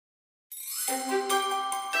Hey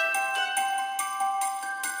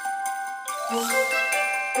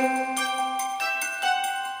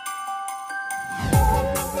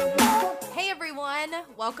everyone,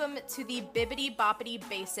 welcome to the Bibbidi Boppity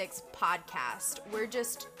Basics podcast. We're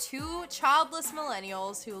just two childless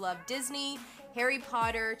millennials who love Disney, Harry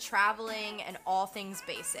Potter, traveling, and all things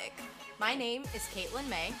basic. My name is Caitlin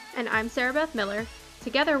May. And I'm Sarah Beth Miller.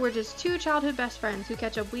 Together, we're just two childhood best friends who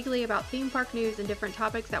catch up weekly about theme park news and different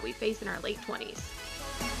topics that we face in our late 20s.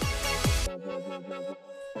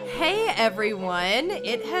 Hey everyone,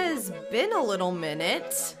 it has been a little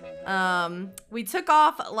minute. We took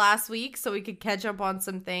off last week so we could catch up on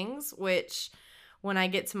some things, which when I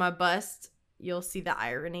get to my bust, you'll see the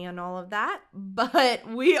irony on all of that. But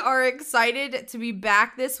we are excited to be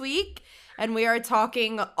back this week, and we are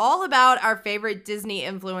talking all about our favorite Disney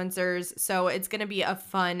influencers, so it's going to be a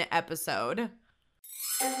fun episode.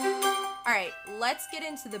 All right, let's get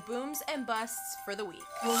into the booms and busts for the week.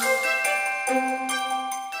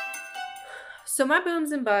 So my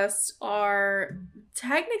booms and busts are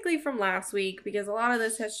technically from last week because a lot of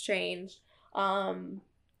this has changed. But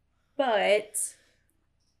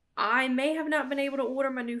I may have not been able to order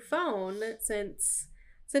my new phone since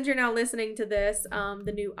you're now listening to this.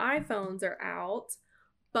 The new iPhones are out,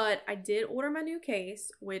 but I did order my new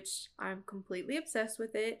case, which I'm completely obsessed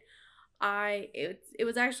with it. It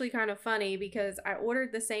was actually kind of funny because I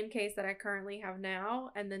ordered the same case that I currently have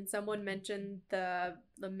now, and then someone mentioned the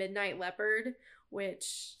Midnight Leopard,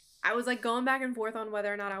 which I was like going back and forth on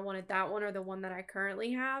whether or not I wanted that one or the one that I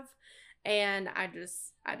currently have, and I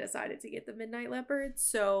decided to get the Midnight Leopard.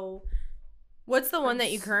 So what's the one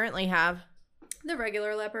that you currently have? The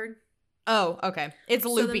regular Leopard. Oh, okay. It's a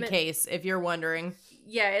loopy case, if you're wondering.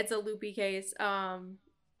 Yeah, it's a loopy case. I'll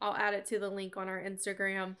add it to the link on our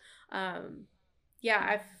Instagram. Yeah,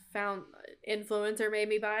 I found influencer made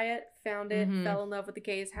me buy it, found it, fell in love with the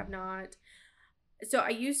case, have not. So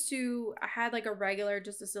I had like a regular,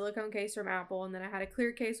 just a silicone case from Apple, and then I had a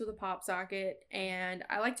clear case with a pop socket, and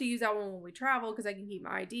I like to use that one when we travel because I can keep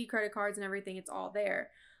my ID, credit cards, and everything. It's all there.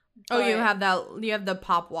 But you have the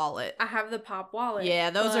pop wallet. I have the pop wallet. Yeah,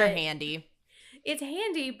 those are handy. It's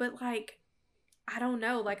handy, but like, I don't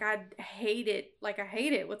know. Like, I hate it. Like, I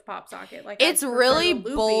hate it with pop socket. Like, it's really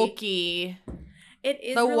bulky. It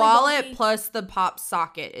is the really wallet bulky. Plus the pop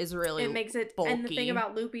socket is really it makes it bulky. And the thing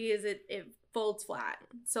about loopy is it folds flat.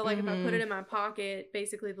 So like if I put it in my pocket,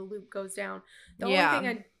 basically the loop goes down. The only thing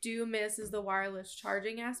I do miss is the wireless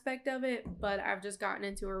charging aspect of it, but I've just gotten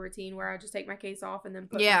into a routine where I just take my case off and then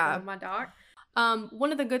put it on my dock.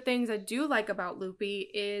 One of the good things I do like about Loopy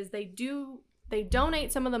is they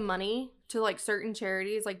donate some of the money to like certain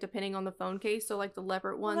charities, like depending on the phone case. So like the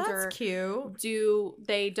leopard ones are cute.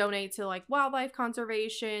 They donate to like wildlife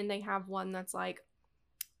conservation. They have one that's like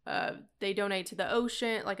they donate to the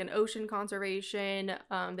ocean, like an ocean conservation.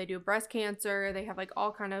 They do breast cancer. They have like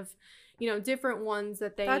all kind of, different ones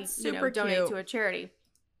that they donate to a charity.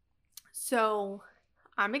 So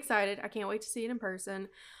I'm excited. I can't wait to see it in person.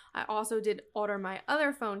 I also did order my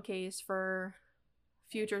other phone case for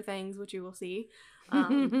future things, which you will see.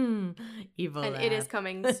 Evil and laugh. It is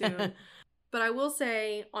coming soon. But I will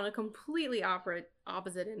say, on a completely opposite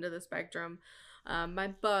end of the spectrum, my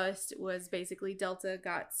bust was basically Delta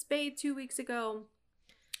got spayed 2 weeks ago,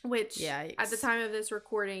 which at the time of this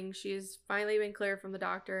recording, she's finally been cleared from the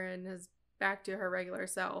doctor and is back to her regular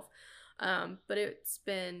self. But it's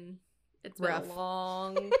been rough.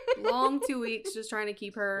 A long 2 weeks just trying to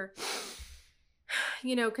keep her,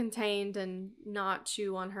 contained and not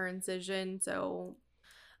chew on her incision. So,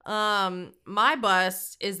 my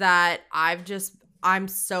bust is that I'm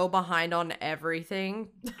so behind on everything.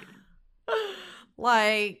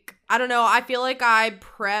 Like, I don't know. I feel like I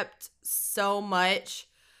prepped so much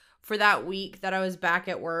for that week that I was back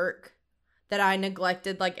at work that I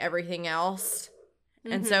neglected like everything else.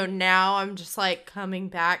 And so now I'm just like coming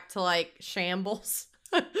back to like shambles.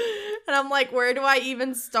 And I'm like, where do I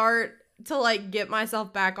even start to like get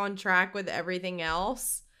myself back on track with everything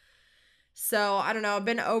else? So I don't know. I've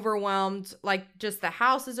been overwhelmed. Like, just the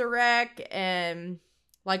house is a wreck and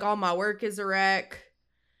like all my work is a wreck.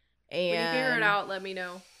 And when you figure it out, let me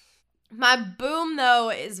know. My boom, though,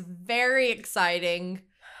 is very exciting.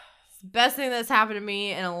 It's the best thing that's happened to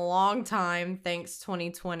me in a long time, thanks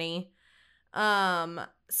 2020.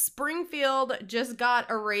 Springfield just got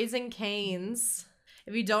a Raising Cane's.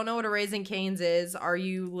 If you don't know what a Raising Cane's is, are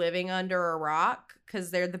you living under a rock? Because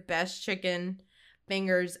they're the best chicken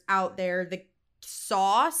fingers out there. The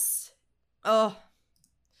sauce, that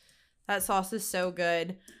sauce is so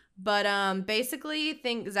good. But basically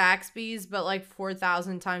think Zaxby's, but like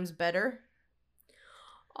 4,000 times better.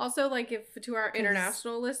 Also, like, if to our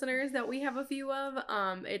international listeners that we have a few of,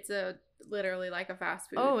 it's literally like a fast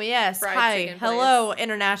food. Oh, yes. fried Hi. chicken Hello, place.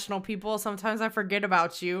 international people. Sometimes I forget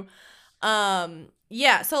about you.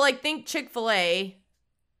 Yeah, so, like, think Chick-fil-A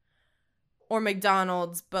or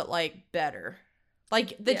McDonald's, but, like, better.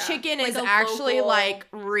 Like, the chicken like is a actually, local- like,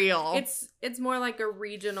 real. It's more like a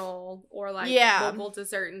regional or, like, Yeah. local to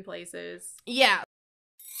certain places. Yeah.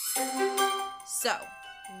 So,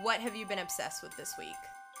 what have you been obsessed with this week?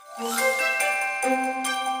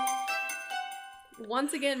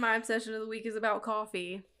 Once again, my obsession of the week is about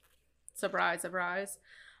coffee. Surprise, surprise.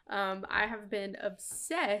 I have been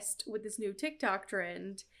obsessed with this new TikTok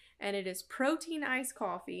trend, and it is protein iced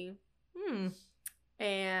coffee.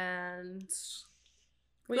 And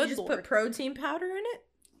Will you just put protein powder in it?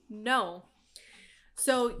 No.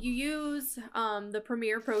 So you use the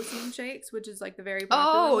Premier protein shakes, which is like the very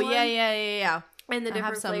popular one. Yeah. And the different I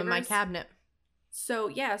have some flavors in my cabinet.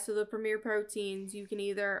 So so the Premier proteins, you can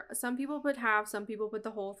either, some people put half, some people put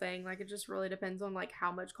the whole thing. Like, it just really depends on like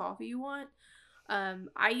how much coffee you want.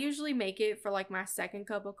 I usually make it for like my second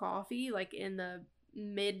cup of coffee, like in the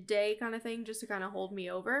midday kind of thing, just to kind of hold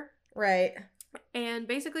me over. Right. And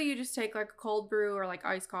basically you just take like a cold brew or like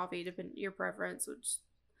iced coffee, depending your preference, which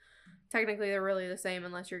technically they're really the same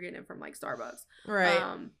unless you're getting it from like Starbucks. Right.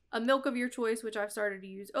 A milk of your choice, which I've started to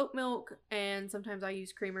use oat milk, and sometimes I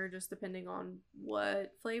use creamer just depending on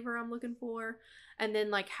what flavor I'm looking for. And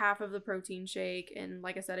then like half of the protein shake, and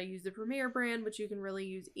like I said, I use the Premier brand, which you can really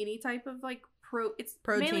use any type of like it's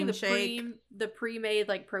protein mainly shake. the pre-made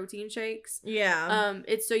like protein shakes. Yeah.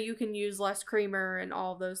 It's so you can use less creamer and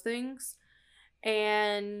all those things.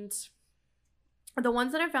 And the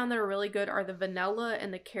ones that I found that are really good are the vanilla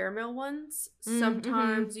and the caramel ones.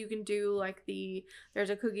 Sometimes you can do like there's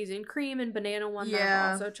a cookies and cream and banana one that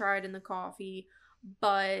I've also tried in the coffee.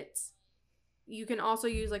 But you can also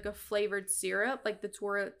use like a flavored syrup, like the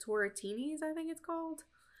Toratinis, I think it's called.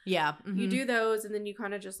 Yeah. You do those, and then you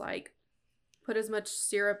kind of just like put as much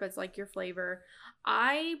syrup as like your flavor.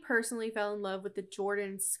 I personally fell in love with the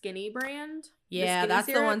Jordan Skinny brand. Yeah, that's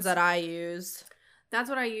syrups. The ones that I use. That's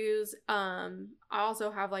what I use. I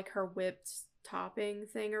also have like her whipped topping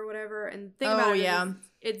thing or whatever. And think about it,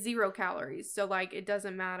 it's 0 calories. So like it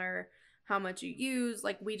doesn't matter how much you use.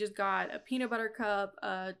 Like we just got a peanut butter cup,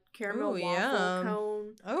 a caramel waffle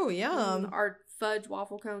cone. Oh, yum. Our fudge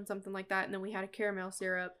waffle cone, something like that. And then we had a caramel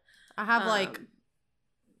syrup. I have like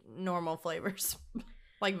normal flavors.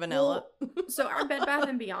 Like vanilla. Well, so our Bed Bath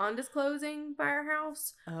 & Beyond is closing by our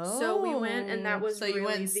house. Oh. So we went, and that was you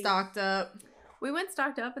went stocked up. We went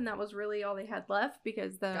stocked up, and that was really all they had left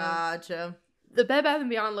because Gotcha. The Bed Bath &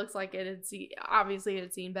 Beyond looks like it had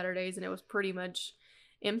seen better days, and it was pretty much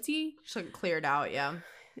empty. Just like cleared out, yeah.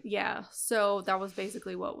 Yeah, so that was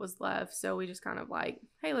basically what was left. So we just kind of like,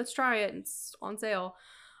 hey, let's try it. It's on sale.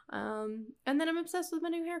 And then I'm obsessed with my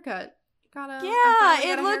new haircut.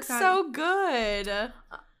 It looks so good.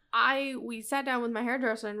 We sat down with my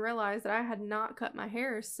hairdresser and realized that I had not cut my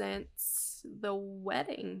hair since the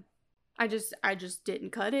wedding. I just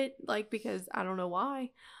didn't cut it, like, because I don't know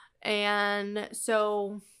why. And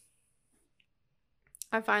so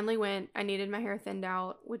I finally went. I needed my hair thinned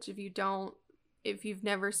out, which if you've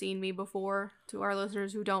never seen me before, to our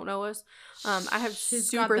listeners who don't know us, I have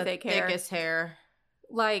super thick hair. Thickest hair.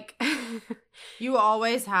 Like you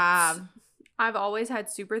always have. I've always had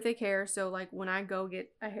super thick hair, so like when I go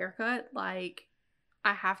get a haircut, like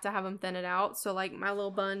I have to have them thin it out. So like my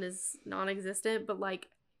little bun is non-existent, but like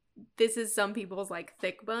this is some people's like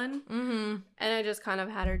thick bun. And I just kind of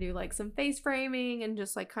had her do like some face framing and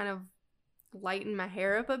just like kind of lighten my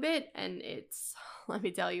hair up a bit, and it's, let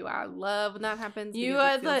me tell you, I love when that happens.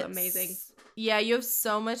 It feels amazing. Yeah, you have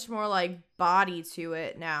so much more like body to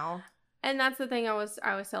it now. And that's the thing I was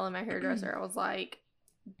telling my hairdresser. I was like,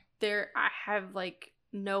 I have like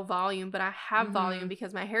no volume, but I have volume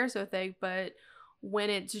because my hair is so thick. But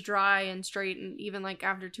when it's dry and straight, and even like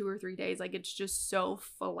after 2 or 3 days, like it's just so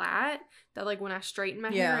flat that like when I straighten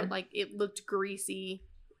my hair, it looked greasy,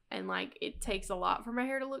 and like it takes a lot for my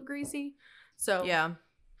hair to look greasy. So yeah,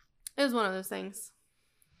 it was one of those things.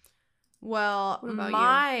 Well,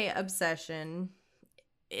 my obsession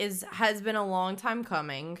has been a long time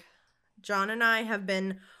coming. John and I have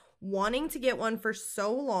been wanting to get one for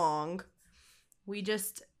so long. We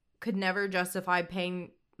just could never justify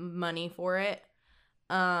paying money for it.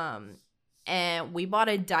 And we bought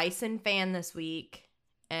a Dyson fan this week.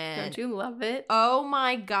 And don't you love it? Oh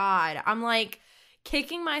my God. I'm like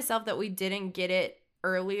kicking myself that we didn't get it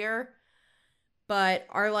earlier. but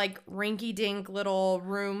our like rinky dink little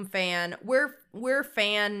room fan, we're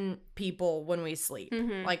fan people when we sleep.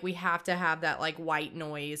 Mm-hmm. Like we have to have that like white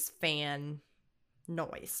noise fan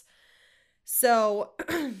noise. So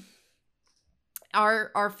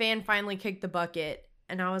our fan finally kicked the bucket,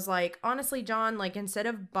 and I was like, honestly, John, like instead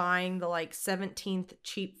of buying the like 17th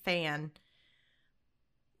cheap fan,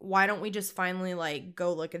 why don't we just finally like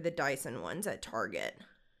go look at the Dyson ones at Target?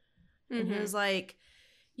 And he was like,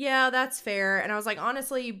 yeah, that's fair. And I was like,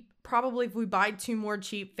 honestly, probably if we buy 2 more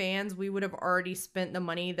cheap fans, we would have already spent the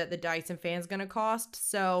money that the Dyson fan's gonna cost.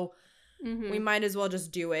 So we might as well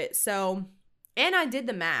just do it. So, and I did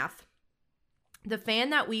the math. The fan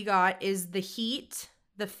that we got is the heat,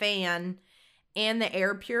 the fan, and the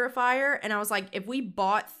air purifier. And I was like, if we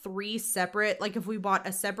bought 3 separate, like if we bought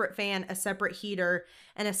a separate fan, a separate heater,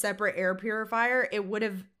 and a separate air purifier, it would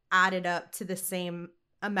have added up to the same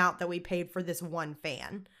amount that we paid for this one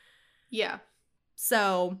fan. Yeah.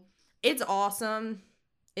 So it's awesome.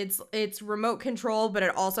 It's remote controlled, but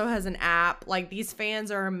it also has an app. Like these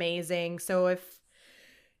fans are amazing. So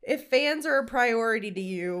if fans are a priority to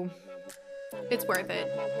you, it's worth it.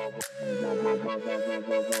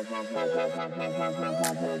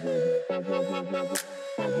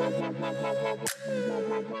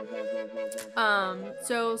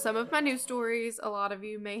 So some of my news stories, a lot of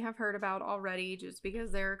you may have heard about already just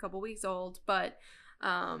because they're a couple weeks old, but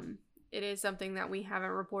it is something that we haven't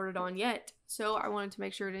reported on yet. So I wanted to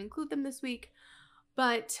make sure to include them this week.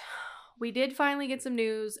 But we did finally get some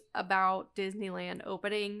news about Disneyland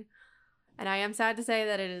opening, and I am sad to say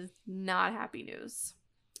that it is not happy news.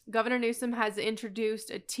 Governor Newsom has introduced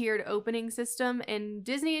a tiered opening system, and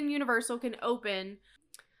Disney and Universal can open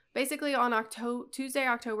basically on Tuesday,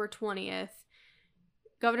 October 20th.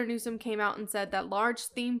 Governor Newsom came out and said that large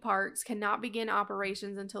theme parks cannot begin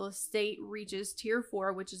operations until a state reaches Tier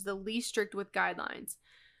 4, which is the least strict with guidelines.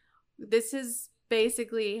 This is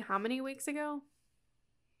basically how many weeks ago?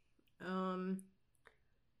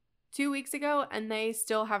 2 weeks ago, and they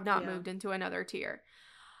still have not moved into another tier.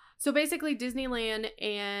 So basically, Disneyland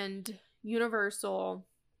and Universal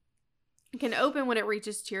can open when it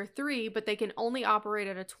reaches Tier 3, but they can only operate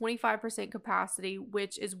at a 25% capacity,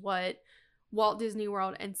 which is what Walt Disney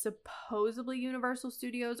World and supposedly Universal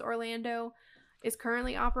Studios Orlando is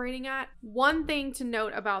currently operating at. One thing to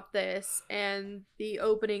note about this and the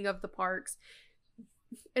opening of the parks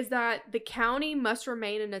is that the county must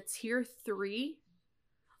remain in a Tier 3,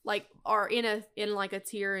 like, or in like a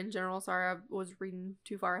tier in general. Sorry, I was reading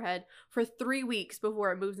too far ahead. For 3 weeks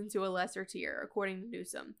before it moves into a lesser tier, according to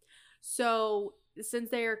Newsom. So since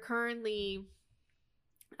they are currently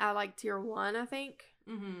at like Tier 1, I think,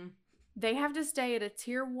 they have to stay at a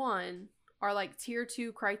Tier 1 or like Tier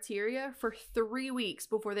 2 criteria for 3 weeks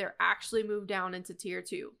before they're actually moved down into Tier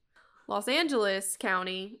 2. Los Angeles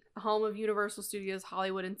County, home of Universal Studios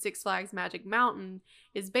Hollywood and Six Flags Magic Mountain,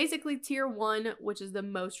 is basically Tier 1, which is the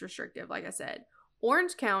most restrictive, like I said.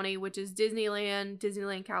 Orange County, which is Disneyland,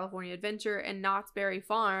 Disneyland California Adventure, and Knott's Berry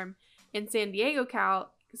Farm, and San Diego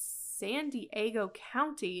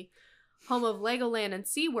County, home of Legoland and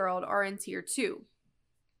SeaWorld, are in Tier 2.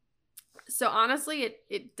 So honestly,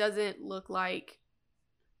 it doesn't look like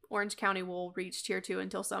Orange County will reach Tier 2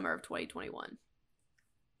 until summer of 2021.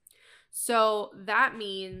 So that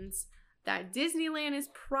means that Disneyland is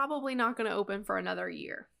probably not going to open for another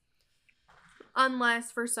year.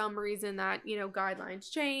 Unless for some reason that,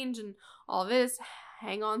 guidelines change and all this.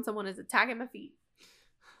 Hang on, someone is attacking my feet.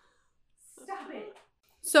 Stop it.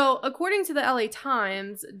 So according to the LA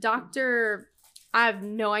Times, I have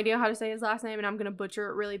no idea how to say his last name, and I'm going to butcher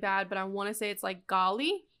it really bad, but I want to say it's like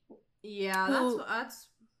Ghali. Yeah, that's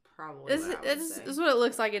probably this is what it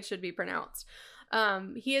looks like it should be pronounced.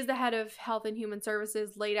 He is the head of Health and Human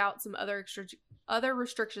Services, laid out some other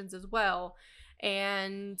restrictions as well.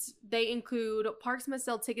 And they include parks must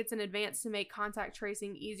sell tickets in advance to make contact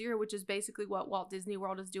tracing easier, which is basically what Walt Disney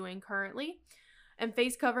World is doing currently. And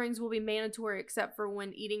face coverings will be mandatory except for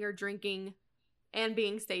when eating or drinking and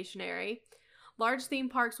being stationary. Large theme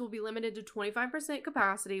parks will be limited to 25%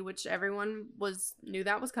 capacity, which everyone knew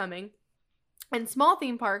that was coming. And small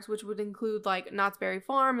theme parks, which would include like Knott's Berry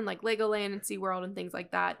Farm and like Legoland and SeaWorld and things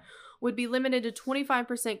like that, would be limited to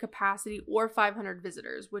 25% capacity or 500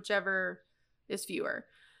 visitors, whichever is fewer.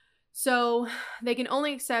 So they can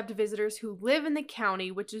only accept visitors who live in the county,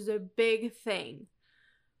 which is a big thing.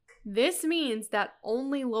 This means that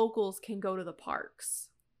only locals can go to the parks.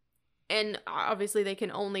 And obviously they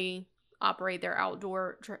can only operate their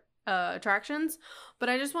outdoor attractions. But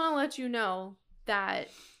I just want to let you know that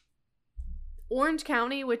Orange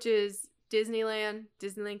County, which is Disneyland,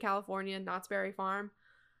 California, Knott's Berry Farm,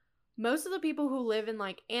 most of the people who live in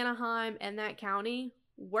like Anaheim and that county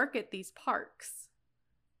work at these parks.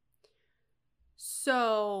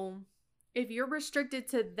 So if you're restricted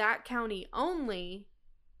to that county only,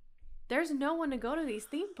 there's no one to go to these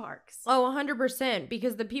theme parks. Oh, 100%.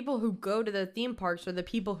 Because the people who go to the theme parks are the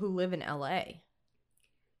people who live in LA.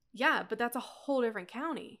 Yeah, but that's a whole different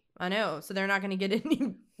county. I know. So they're not going to get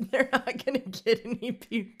any. They're not going to get any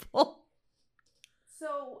people.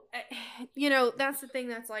 So, that's the thing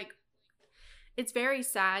that's like, it's very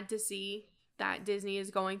sad to see that Disney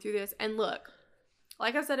is going through this. And look,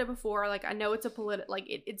 like I said it before, like I know it's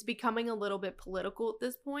it's becoming a little bit political at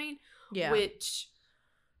this point. Yeah. Which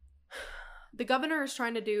the governor is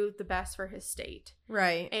trying to do the best for his state.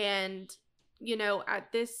 Right. And,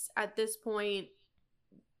 at this point,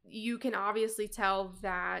 you can obviously tell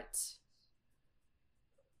that,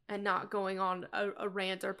 and not going on a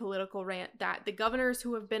rant or political rant, that the governors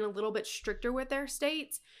who have been a little bit stricter with their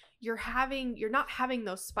states, you're not having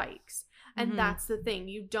those spikes. And Mm-hmm. that's the thing.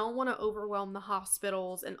 You don't want to overwhelm the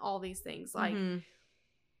hospitals and all these things. Like, Mm-hmm.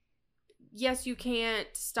 yes, you can't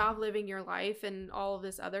stop living your life and all of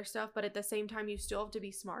this other stuff, but at the same time, you still have to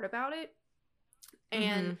be smart about it.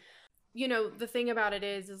 And, the thing about it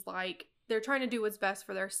is like, they're trying to do what's best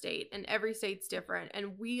for their state, and every state's different.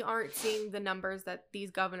 And we aren't seeing the numbers that these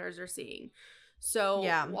governors are seeing. So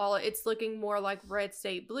while it's looking more like red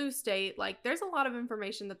state, blue state, like there's a lot of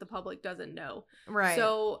information that the public doesn't know. Right.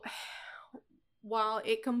 So while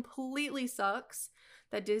it completely sucks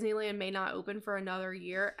that Disneyland may not open for another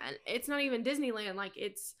year, and it's not even Disneyland, like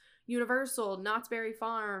it's Universal, Knott's Berry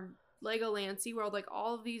Farm, Legoland, SeaWorld, like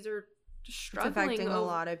all of these are struggling. It's affecting a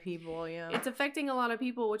lot of people, yeah. It's affecting a lot of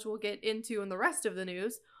people, which we'll get into in the rest of the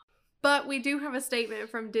news. But we do have a statement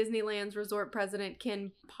from Disneyland's resort president,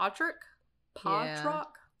 Ken Potrock. Terrible.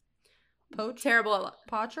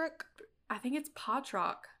 Potrock? I think it's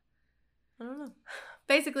Potrock. I don't know.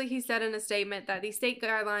 Basically, he said in a statement that these state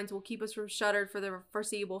guidelines will keep us from shuttered for the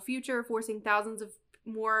foreseeable future, forcing thousands of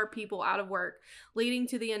more people out of work, leading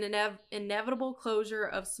to the inevitable closure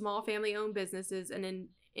of small family-owned businesses and an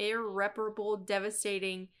irreparable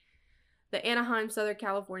devastating the Anaheim, Southern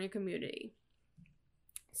California community.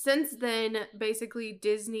 Since then, basically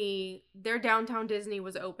Disney, their downtown Disney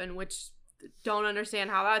was open, which don't understand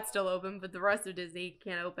how that's still open, but the rest of Disney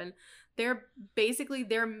can't open. Their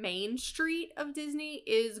main street of Disney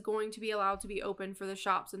is going to be allowed to be open for the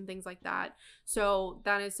shops and things like that. So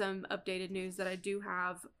that is some updated news that I do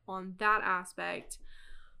have on that aspect.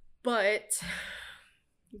 But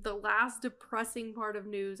the last depressing part of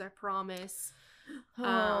news, I promise.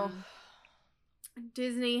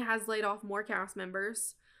 Disney has laid off more cast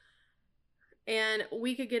members. And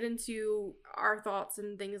we could get into our thoughts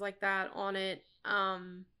and things like that on it. I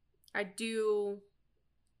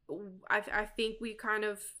think we kind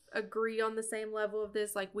of agree on the same level of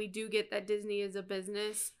this. Like, we do get that Disney is a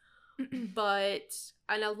business, and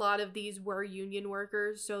a lot of these were union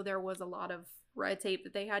workers, so there was a lot of red tape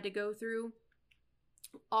that they had to go through.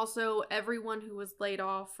 Also, everyone who was laid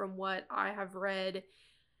off, from what I have read,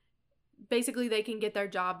 basically they can get their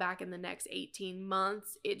job back in the next 18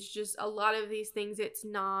 months. It's just a lot of these things, it's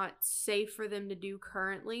not safe for them to do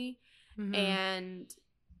currently. Mm-hmm. And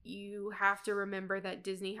you have to remember that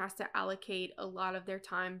Disney has to allocate a lot of their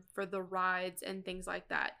time for the rides and things like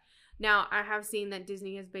that. Now, I have seen that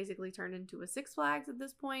Disney has basically turned into a Six Flags at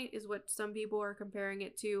this point, is what some people are comparing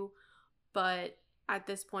it to. But at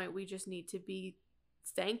this point, we just need to be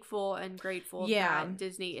thankful and grateful that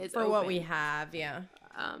Disney is for open. what we have.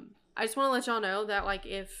 I just want to let y'all know that, like,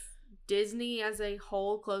 if Disney as a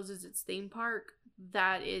whole closes its theme park,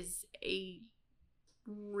 that is a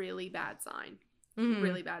really bad sign. Mm-hmm.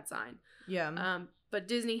 Really bad sign. Yeah. But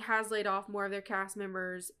Disney has laid off more of their cast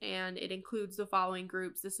members, and it includes the following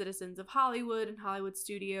groups: the Citizens of Hollywood and Hollywood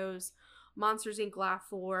Studios, Monsters Inc. Laugh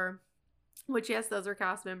 4, which, yes, those are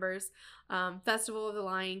cast members, Festival of the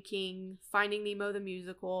Lion King, Finding Nemo the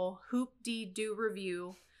Musical, Hoop-Dee-Doo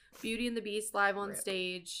Review, Beauty and the Beast Live on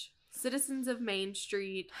Stage, Citizens of Main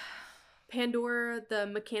Street, Pandora, the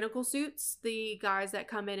Mechanical Suits, the guys that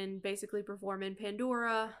come in and basically perform in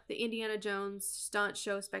Pandora, the Indiana Jones Stunt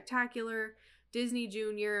Show Spectacular, Disney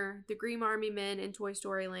Junior, the Green Army Men in Toy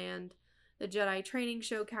Story Land, the Jedi Training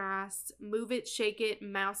Show cast, Move It, Shake It,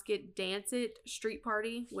 Mouse It, Dance It Street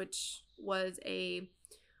Party, which was a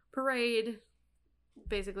parade.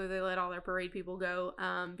 Basically, they let all their parade people go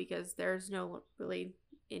because there's no really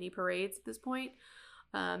any parades at this point.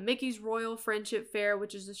 Mickey's Royal Friendship Fair,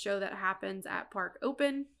 which is a show that happens at Park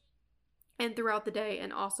Open and throughout the day,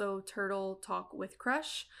 and also Turtle Talk with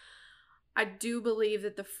Crush. I do believe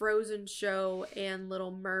that the Frozen show and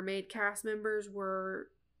Little Mermaid cast members were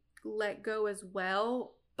let go as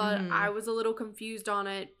well, but I was a little confused on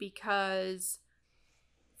it because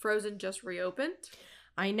Frozen just reopened.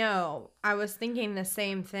 I know. I was thinking the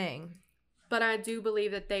same thing. But I do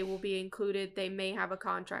believe that they will be included. They may have a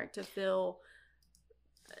contract to fill.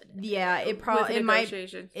 Yeah, it probably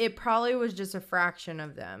was just a fraction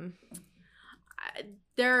of them.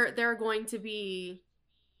 There are going to be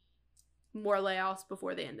more layoffs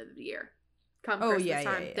before the end of the year. Come Christmas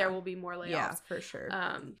time, there will be more layoffs. Yeah, for sure.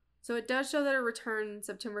 So it does show that it returned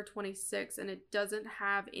September 26th, and it doesn't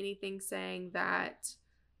have anything saying that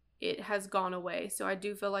it has gone away. So I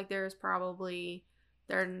do feel like there is probably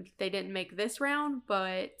they didn't make this round,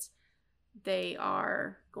 but they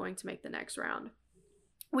are going to make the next round.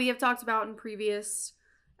 We have talked about in previous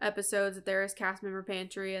episodes that there is Cast Member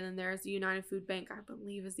Pantry, and then there's the United Food Bank, I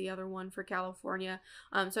believe is the other one for California.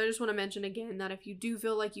 So I just want to mention again that if you do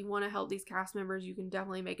feel like you want to help these cast members, you can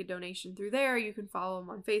definitely make a donation through there. You can follow them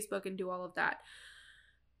on Facebook and do all of that.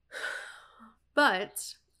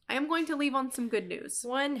 But I am going to leave on some good news.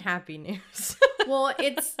 One happy news. Well,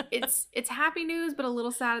 it's happy news, but a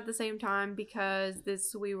little sad at the same time, because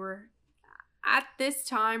we were at this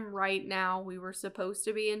time right now, we were supposed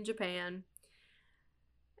to be in Japan,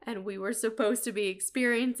 and we were supposed to be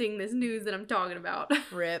experiencing this news that I'm talking about.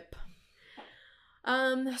 RIP.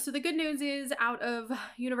 So the good news is, out of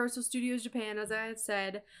Universal Studios Japan, as I had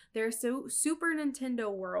said, their Super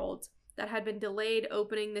Nintendo World that had been delayed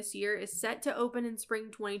opening this year is set to open in spring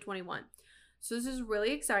 2021. So this is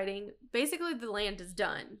really exciting. Basically, the land is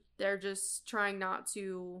done. They're just trying not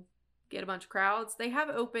to get a bunch of crowds. They have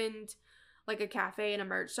opened like a cafe and a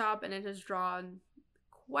merch shop, and it has drawn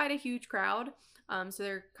quite a huge crowd. So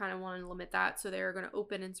they're kind of wanting to limit that. So they're going to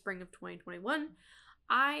open in spring of 2021.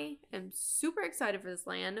 I am super excited for this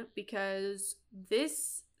land because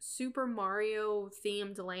this Super Mario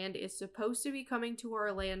themed land is supposed to be coming to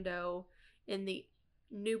Orlando in the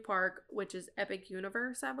new park, which is Epic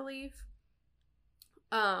Universe, I believe.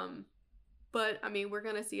 But I mean, we're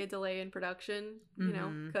gonna see a delay in production, you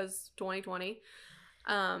know, because 2020.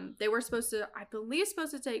 They were supposed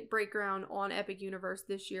to take break ground on Epic Universe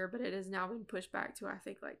this year, but it has now been pushed back to, I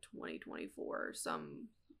think, like 2024 or some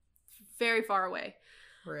very far away.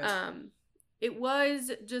 Right. It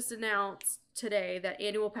was just announced today that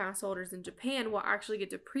annual pass holders in Japan will actually get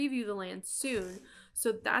to preview the land soon.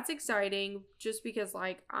 So that's exciting, just because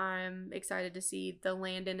like I'm excited to see the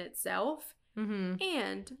land in itself.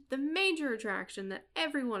 And the major attraction that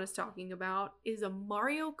everyone is talking about is a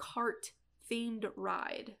Mario Kart themed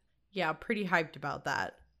ride. Yeah, pretty hyped about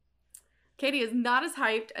that. Katie is not as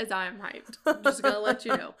hyped as I am hyped. I'm just gonna let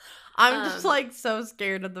you know. I'm just like so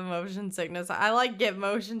scared of the motion sickness. I like get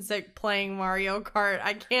motion sick playing Mario Kart.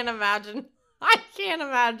 I can't imagine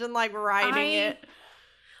like riding it.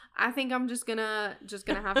 I think I'm just gonna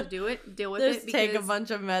have to deal with it. Take a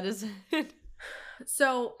bunch of medicine.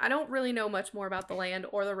 So I don't really know much more about the land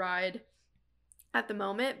or the ride at the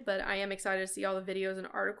moment, but I am excited to see all the videos and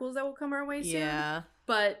articles that will come our way soon. Yeah.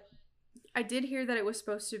 But I did hear that it was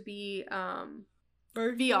supposed to be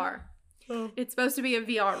VR. Oh. It's supposed to be a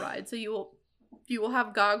VR ride. So you will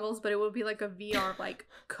have goggles, but it will be like a VR like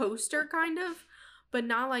coaster kind of, but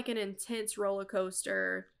not like an intense roller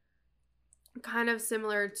coaster, kind of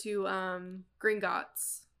similar to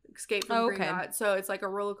Gringotts. Escape from Gringotts. So it's like a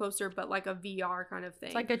roller coaster, but like a VR kind of thing.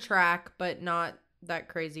 It's like a track, but not that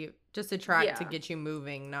crazy. Just a track to get you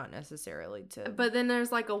moving, not necessarily to. But then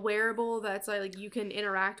there's like a wearable that's like you can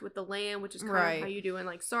interact with the land, which is kind of how you do in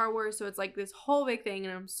like Star Wars. So it's like this whole big thing,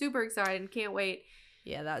 and I'm super excited and can't wait.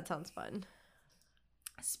 Yeah, that sounds fun.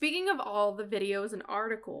 Speaking of all the videos and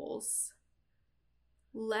articles,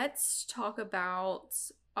 let's talk about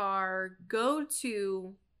our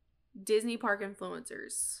go-to Disney park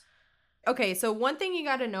influencers. Okay, so one thing you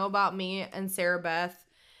got to know about me and Sarah Beth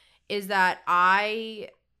is that I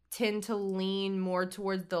tend to lean more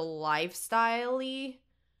towards the lifestyle-y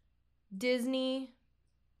Disney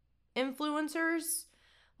influencers.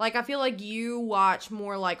 Like, I feel like you watch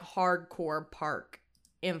more like hardcore park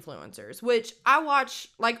influencers, which I watch,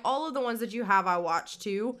 like all of the ones that you have I watch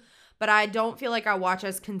too, but I don't feel like I watch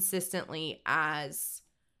as consistently as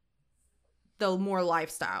the more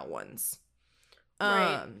lifestyle ones.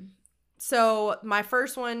 Right. So my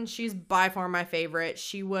first one, she's by far my favorite.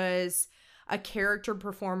 She was a character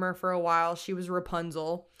performer for a while. She was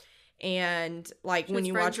Rapunzel. And like when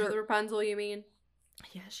you watch her with Rapunzel, you mean?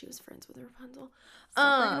 Yeah, she was friends with Rapunzel.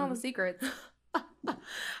 Stop bringing all the secrets.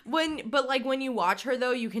 When you watch her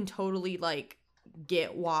though, you can totally like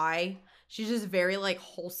get why. She's just very like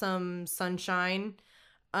wholesome sunshine.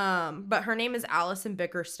 But her name is Allison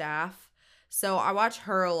Bickerstaff. So I watch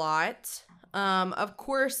her a lot. Of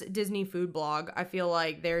course, Disney Food Blog. I feel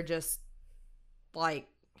like they're just like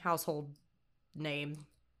household name.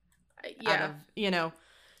 Yeah. Out of,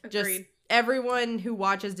 Agreed. just everyone who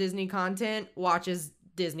watches Disney content watches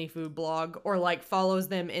Disney Food Blog or like follows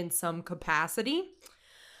them in some capacity.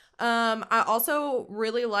 I also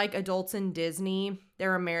really like Adults in Disney.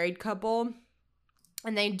 They're a married couple,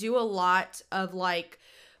 and they do a lot of like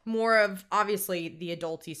more of obviously the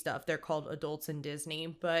adulty stuff. They're called Adults in Disney,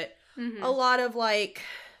 but a lot of like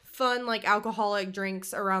fun like alcoholic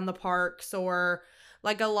drinks around the parks, or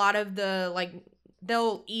like a lot of the like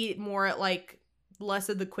they'll eat more at like less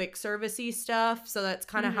of the quick servicey stuff. So that's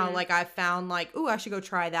kind of how like I found like, ooh, I should go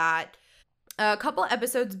try that. A couple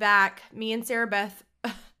episodes back, me and Sarah Beth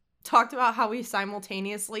talked about how we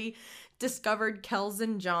simultaneously discovered Kels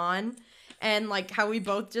and John, and like how we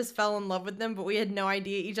both just fell in love with them, but we had no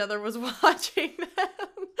idea each other was watching them.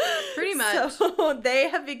 Pretty much. So they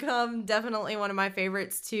have become definitely one of my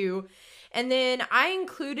favorites too. And then I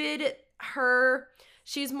included her.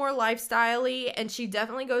 She's more lifestyle-y, and she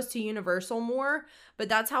definitely goes to Universal more, but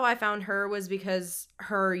that's how I found her, was because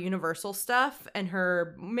her Universal stuff and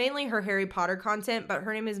her mainly her Harry Potter content. But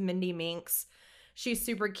her name is Mindy Minks. She's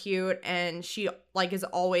super cute, and she like is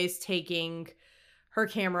always taking her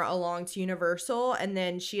camera along to Universal. And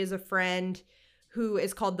then she has a friend who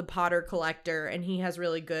is called the Potter Collector, and he has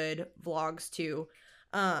really good vlogs too.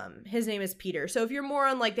 His name is Peter. So if you're more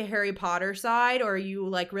on like the Harry Potter side, or you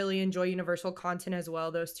like really enjoy Universal content as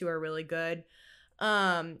well, those two are really good.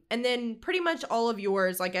 And then pretty much all of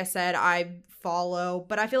yours, like I said, I follow,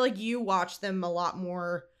 but I feel like you watch them a lot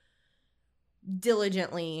more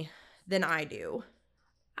diligently than I do.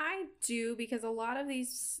 I do, because a lot of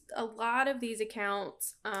these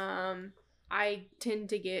accounts I tend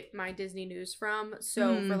to get my Disney news from.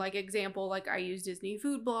 So for like example, like I use Disney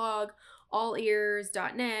Food Blog,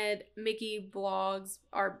 allears.net, Mickey blogs,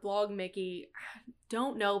 or Blog Mickey. I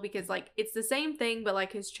don't know, because like it's the same thing, but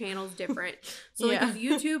like his channel's different. So like his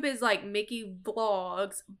YouTube is like Mickey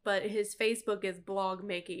Vlogs, but his Facebook is Blog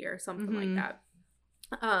Mickey or something like that.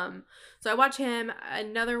 So I watch him.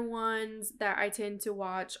 Another ones that I tend to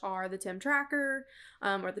watch are the Tim Tracker,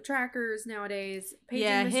 or the Trackers nowadays. Paige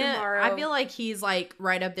and Mr. Morrow. I feel like he's like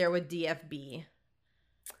right up there with DFB.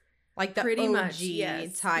 Like the pretty OG much,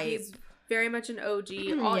 yes. type. He's very much an OG.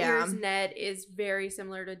 All Ears Net is very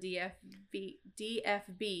similar to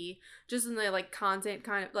DFB, just in the like content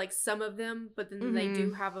kind of like some of them, but then they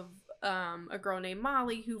do have a girl named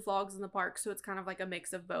Molly who vlogs in the park, so it's kind of like a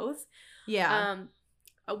mix of both. Yeah.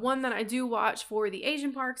 One that I do watch for the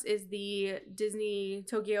Asian parks is the Disney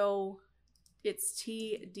Tokyo. It's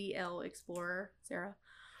TDL Explorer, Sarah.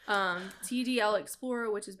 TDL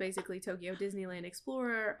Explorer, which is basically Tokyo Disneyland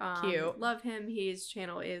Explorer. Cute. Love him. His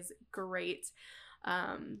channel is great.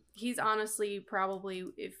 He's honestly probably,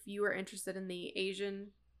 if you are interested in the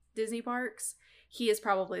Asian Disney parks, he is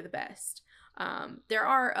probably the best. There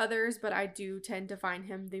are others, but I do tend to find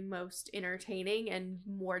him the most entertaining and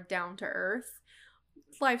more down to earth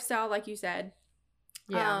lifestyle, like you said.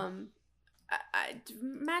 Yeah.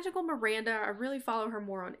 Magical Miranda, I really follow her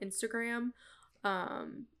more on Instagram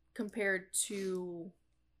compared to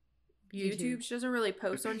YouTube. She doesn't really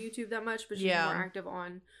post on YouTube that much, but she's more active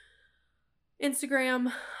on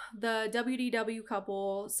Instagram. The WDW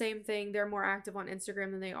couple, same thing. They're more active on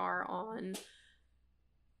Instagram than they are on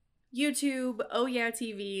YouTube. Oh Yeah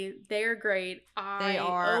TV, they're great. They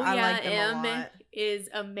are. I like them a lot. Is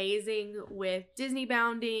amazing with Disney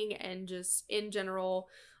bounding and just in general.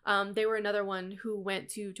 They were another one who went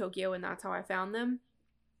to Tokyo, and that's how I found them.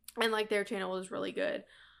 And like their channel was really good.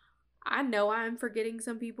 I know I'm forgetting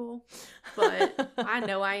some people, but I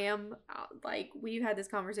know I am. Like, we had this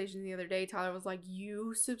conversation the other day. Tyler was like,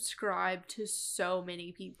 you subscribe to so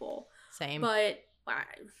many people. Same. But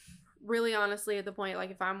really, honestly, at the point, like,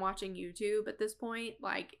 if I'm watching YouTube at this point,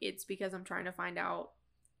 like, it's because I'm trying to find out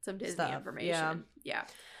some Disney information. Yeah.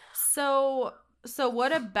 So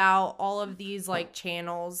what about all of these, like,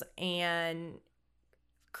 channels and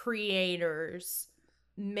creators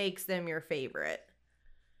makes them your favorite?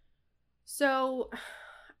 So,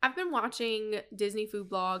 I've been watching Disney Food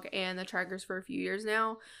Blog and the Trackers for a few years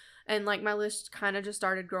now, and like my list kind of just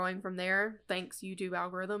started growing from there, thanks YouTube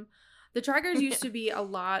algorithm. The Trackers used to be a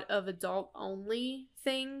lot of adult only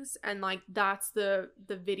things, and like that's the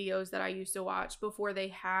videos that I used to watch before they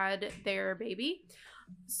had their baby.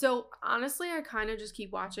 So honestly, I kind of just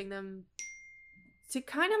keep watching them to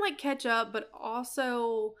kind of like catch up, but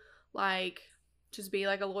also like just be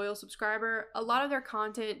like a loyal subscriber. A lot of their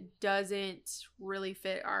content doesn't really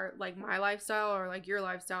fit our, like, my lifestyle or like your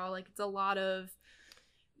lifestyle. Like, it's a lot of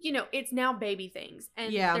you know, it's now baby things.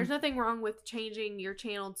 And Yeah. there's nothing wrong with changing your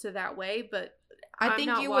channel to that way, but I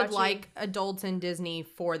think you would like adults in Disney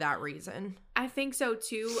for that reason. I think so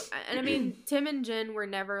too. And I mean, Tim and Jen were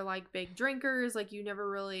never like big drinkers. Like, you never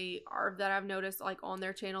really are, that I've noticed, like on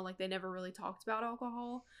their channel, like they never really talked about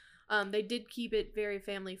alcohol. They did keep it very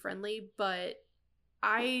family friendly, but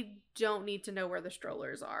I don't need to know where the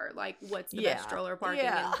strollers are. Like, what's the best stroller parking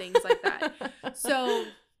and things like that. So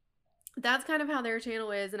that's kind of how their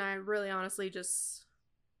channel is. And I really honestly just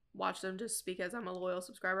watch them just because I'm a loyal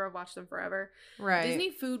subscriber. I've watched them forever. Right.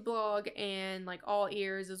 Disney Food Blog and like All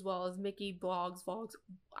Ears, as well as Mickey Vlogs.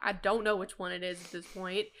 I don't know which one it is at this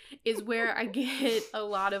point, is where I get a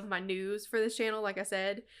lot of my news for this channel, like I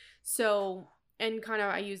said. So, and kind of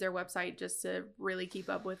I use their website just to really keep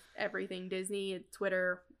up with everything Disney,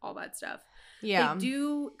 Twitter, all that stuff. Yeah. They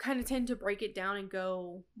do kind of tend to break it down and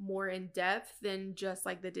go more in depth than just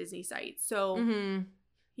like the Disney site. So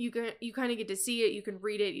you kind of get to see it, you can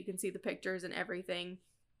read it, you can see the pictures and everything.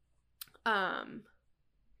 The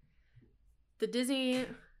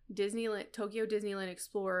Disneyland Tokyo Disneyland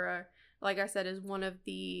Explorer, like I said, is one of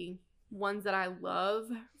the ones that I love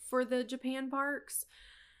for the Japan parks,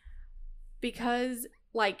 because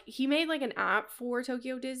like he made like an app for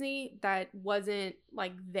Tokyo Disney that wasn't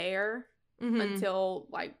like there until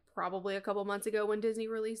like probably a couple months ago when Disney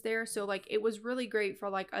released there. So like it was really great for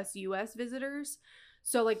like us US visitors.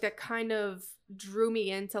 So like that kind of drew me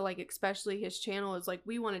into like especially his channel. Is like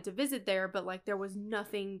we wanted to visit there, but like there was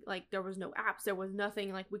nothing, like there was no apps, there was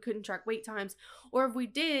nothing, like we couldn't track wait times, or if we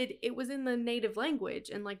did, it was in the native language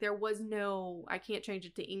and like there was no I can't change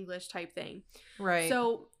it to English type thing. Right.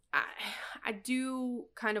 So I do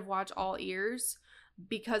kind of watch All Ears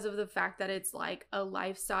because of the fact that it's like a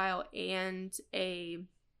lifestyle and a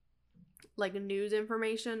like news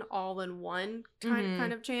information all in one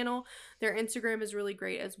kind of channel. Their Instagram is really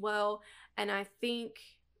great as well, and I think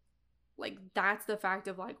like that's the fact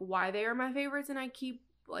of like why they are my favorites, and I keep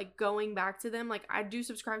like going back to them. Like I do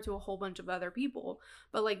subscribe to a whole bunch of other people,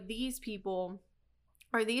 but like these people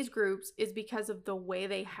or these groups is because of the way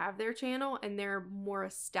they have their channel and they're more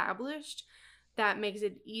established. That makes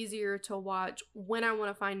it easier to watch when I want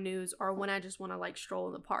to find news or when I just want to like stroll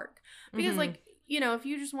in the park. Because like, you know, if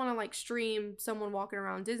you just want to like stream someone walking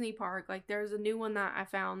around Disney Park, like there's a new one that I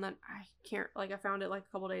found that I found it like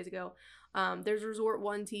a couple days ago. There's Resort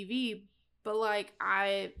One TV, but like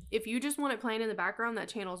if you just want it playing in the background, that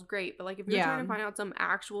channel's great. But like if you're trying to find out some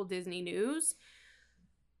actual Disney news,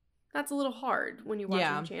 that's a little hard when you're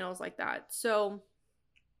watching channels like that. So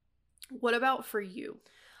what about for you?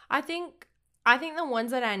 I think the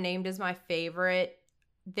ones that I named as my favorite,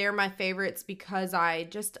 they're my favorites because I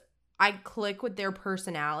click with their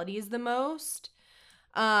personalities the most.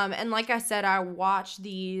 And like I said, I watch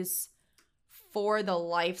these for the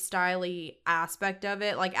lifestyle-y aspect of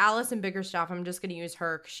it. Like Alison Bickerstaff, I'm just going to use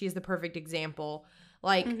her because she's the perfect example.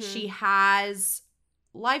 Like she has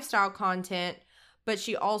lifestyle content, but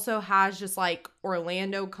she also has just like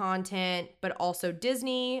Orlando content, but also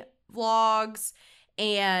Disney vlogs.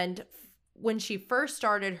 And when she first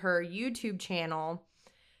started her YouTube channel,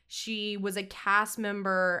 she was a cast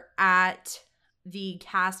member at the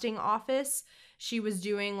casting office. She was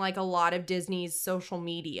doing like a lot of Disney's social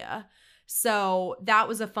media. So that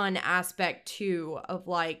was a fun aspect too of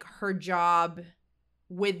like her job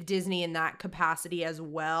with Disney in that capacity as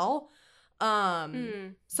well.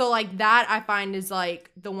 So like that I find is like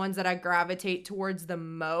the ones that I gravitate towards the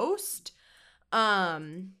most.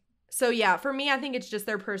 So yeah, for me, I think it's just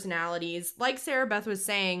their personalities. Like Sarah Beth was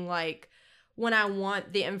saying, like when I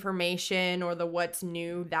want the information or the what's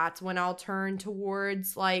new, that's when I'll turn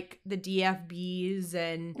towards like the DFBs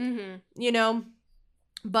and, you know,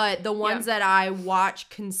 but the ones that I watch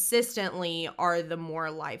consistently are the more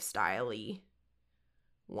lifestyle-y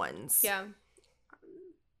ones. Yeah.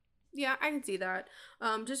 Yeah, I can see that.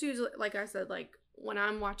 Just usually, like I said, like when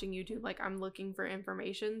I'm watching YouTube, like I'm looking for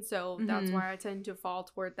information, so that's why I tend to fall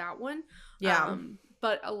toward that one. Yeah.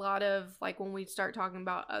 But a lot of like when we start talking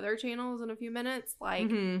about other channels in a few minutes,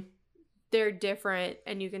 like they're different,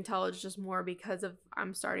 and you can tell it's just more because of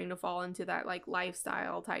I'm starting to fall into that like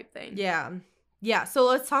lifestyle type thing. Yeah. Yeah, so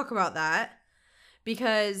let's talk about that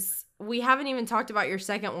because we haven't even talked about your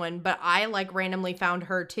second one, but I like randomly found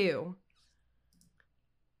her too.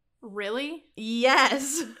 Really?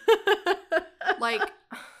 Yes. Like,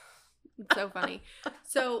 it's so funny.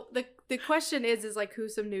 So the question is like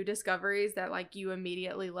who's some new discoveries that like you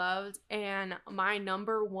immediately loved? And my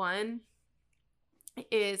number one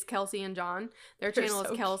is Kelsey and John. Their channel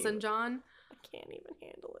is Kels and John. I can't even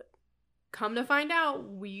handle it. come to find out,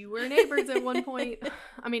 we were neighbors at one point.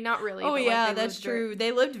 I mean, not really. Oh, but, yeah, like, that's true.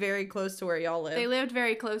 They lived very close to where y'all lived. They lived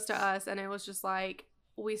very close to us, and it was just like,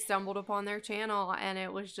 we stumbled upon their channel, and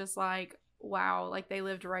it was just like, wow, like, they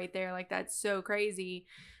lived right there. Like, that's so crazy.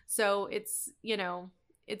 So it's, you know,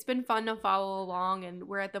 it's been fun to follow along, and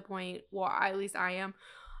we're at the point, well, at least I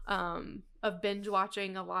am, of binge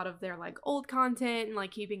watching a lot of their, like, old content and,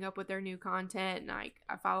 like, keeping up with their new content. And I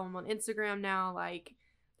follow them on Instagram now. Like,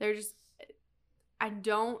 they're just, I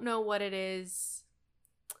don't know what it is.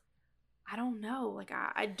 I don't know. Like,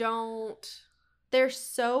 I don't. They're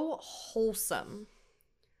so wholesome.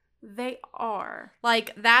 They are.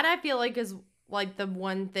 Like, that I feel like is, like, the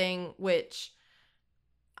one thing which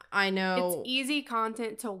I know. It's easy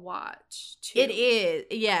content to watch, too. It is.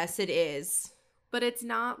 Yes, it is. But it's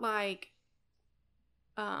not like,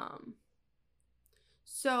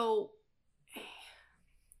 so,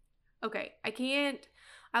 okay,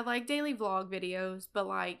 I like daily vlog videos, but,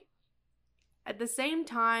 like, at the same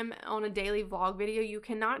time, on a daily vlog video, you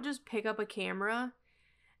cannot just pick up a camera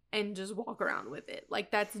and just walk around with it.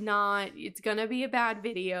 Like, that's not, it's gonna be a bad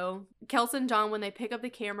video. Kelsey and John, when they pick up the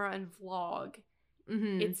camera and vlog,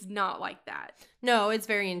 it's not like that. No, it's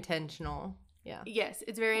very intentional. Yeah. Yes,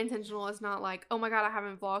 it's very intentional. It's not like, oh my god, I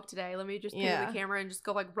haven't vlogged today. Let me just pick up the camera and just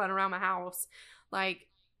go, like, run around my house. Like,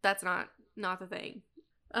 that's not the thing.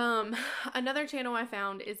 Another channel I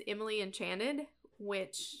found is Emily Enchanted,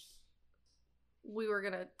 which we were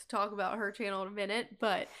gonna talk about her channel in a minute,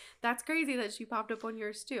 but that's crazy that she popped up on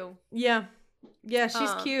yours too. Yeah,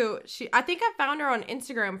 she's cute. I think I found her on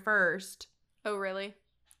Instagram first. Oh, really?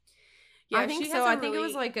 Yeah, I think so. I think it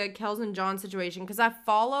was like a Kels and John situation, because I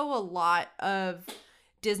follow a lot of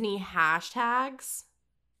Disney hashtags.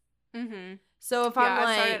 So if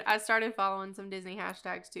I started following some Disney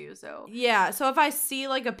hashtags too. So yeah, so if I see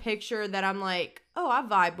like a picture that I'm like, oh, I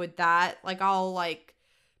vibe with that, like, I'll like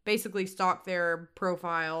basically stalk their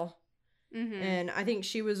profile. And I think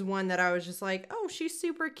she was one that I was just like, oh, she's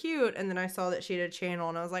super cute. And then I saw that she had a channel,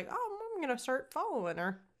 and I was like, oh, I'm gonna start following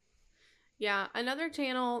her. Yeah, another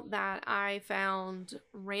channel that I found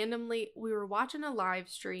randomly, we were watching a live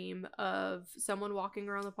stream of someone walking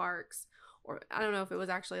around the parks, or I don't know if it was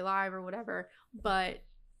actually live or whatever, but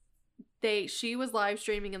she was live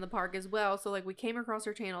streaming in the park as well. So, like, we came across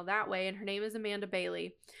her channel that way, and her name is Amanda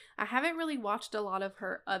Bailey. I haven't really watched a lot of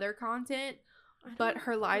her other content, but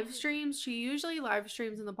her live streams, she usually live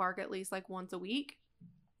streams in the park at least like once a week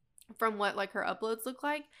from what like her uploads look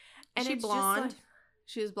like. And she it's blonde? Just, like,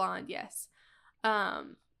 she is blonde, yes.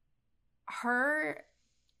 Her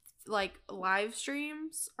like live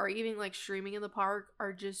streams or even like streaming in the park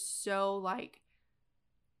are just so like,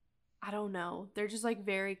 I don't know, they're just like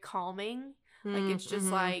very calming. Like, it's just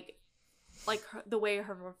like the way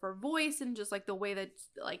her voice and just like the way that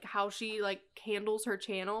like how she like handles her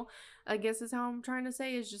channel, I guess is how I'm trying to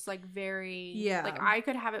say, is just like very, like, I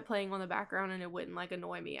could have it playing on the background and it wouldn't like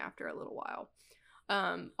annoy me after a little while.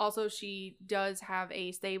 Also, she does have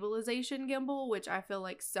a stabilization gimbal, which I feel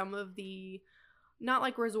like some of the, not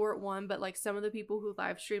like Resort One, but like some of the people who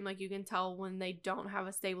live stream, like, you can tell when they don't have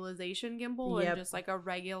a stabilization gimbal and just like a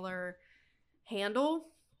regular handle.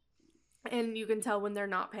 And you can tell when they're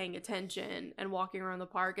not paying attention and walking around the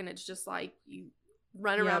park, and it's just like you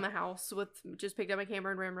run around the house with, just picked up my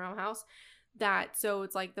camera and ran around the house. So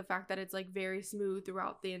it's like the fact that it's like very smooth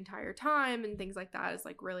throughout the entire time and things like that is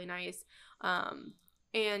like really nice.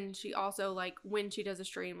 And she also, like, when she does a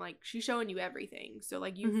stream, like, she's showing you everything. So,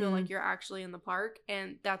 like, you feel like you're actually in the park,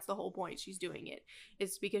 and that's the whole point she's doing it.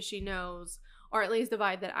 It's because she knows, or at least the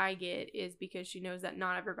vibe that I get is because she knows that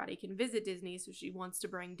not everybody can visit Disney, so she wants to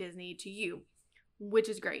bring Disney to you, which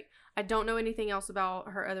is great. I don't know anything else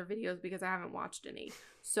about her other videos because I haven't watched any.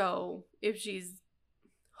 So,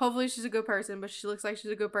 hopefully she's a good person, but she looks like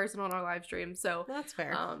she's a good person on our live stream. So, that's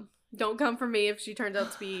fair. Don't come for me if she turns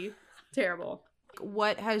out to be terrible.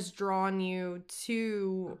 What has drawn you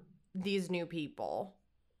to these new people?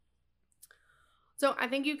 So I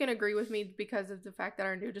think you can agree with me because of the fact that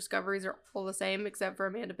our new discoveries are all the same except for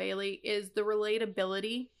Amanda Bailey, is the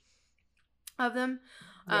relatability of them.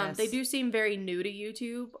 Yes. They do seem very new to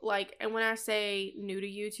YouTube. Like, and when I say new to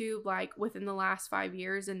YouTube, like within the last 5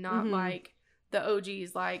 years and not like the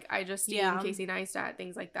OGs, like I Just Steam, Casey Neistat,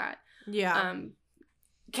 things like that. Yeah.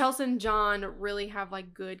 Kelsey and John really have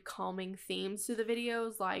like good calming themes to the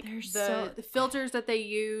videos, like the filters that they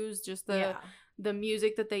use, just the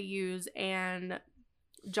music that they use, and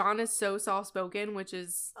John is so soft spoken, which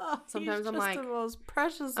is sometimes I'm like, the most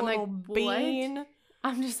precious little bean.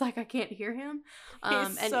 I'm just like, I can't hear him.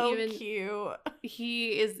 He's and so even cute. he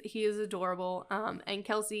is adorable. And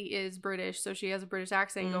Kelsey is British, so she has a British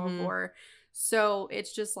accent going for her. So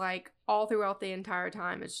it's just like all throughout the entire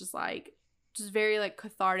time, it's just like just very like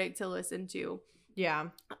cathartic to listen to. Yeah.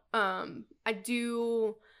 I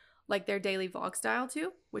do like their daily vlog style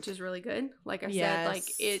too, which is really good. Like I said, like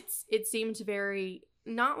it seemed very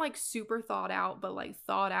not like super thought out, but like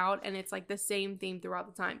thought out, and it's like the same theme throughout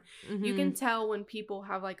the time. You can tell when people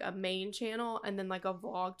have like a main channel and then like a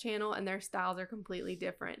vlog channel, and their styles are completely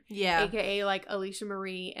different. Yeah. AKA like Alicia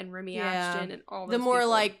Marie and Remy Ashton and all those the more people.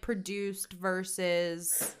 like produced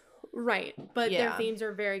versus right, but their themes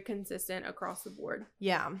are very consistent across the board.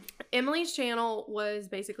 Yeah. Emily's channel was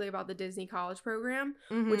basically about the Disney college program,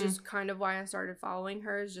 which is kind of why I started following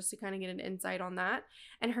her, is just to kind of get an insight on that.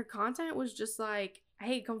 And her content was just like,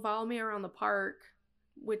 hey, come follow me around the park,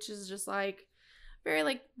 which is just like very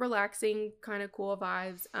like relaxing, kind of cool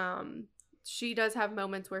vibes. She does have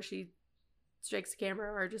moments where she shakes the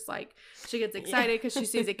camera or just like she gets excited because she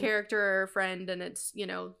sees a character or a friend, and it's, you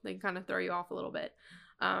know, they kind of throw you off a little bit.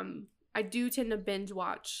 I do tend to binge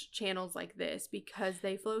watch channels like this because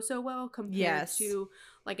they flow so well compared to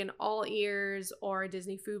like an All Ears or a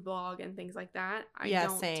Disney food blog and things like that. I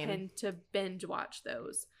don't tend to binge watch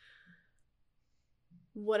those.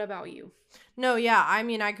 What about you? No, yeah, I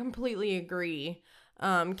mean, I completely agree.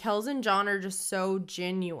 Kels and John are just so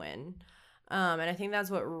genuine. And I think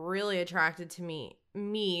that's what really attracted to me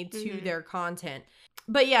to their content.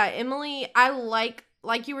 But yeah, Emily, I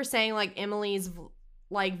like you were saying, like Emily's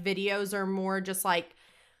like videos are more just like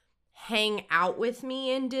hang out with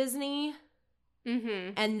me in Disney.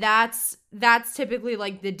 And that's typically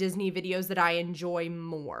like the Disney videos that I enjoy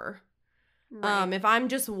more. Right. If I'm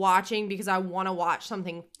just watching because I want to watch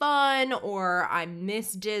something fun, or I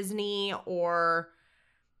miss Disney, or,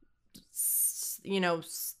 you know,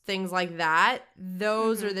 things like that,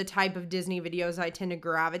 those are the type of Disney videos I tend to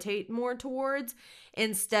gravitate more towards,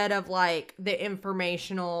 instead of like the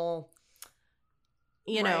informational,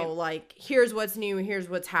 you know, like here's what's new, here's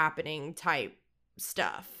what's happening type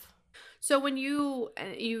stuff. So when you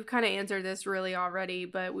kind of answered this really already,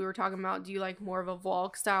 but we were talking about, do you like more of a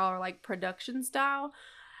vlog style or like production style?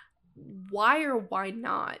 Why or why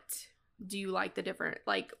not do you like the different,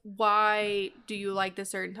 like why do you like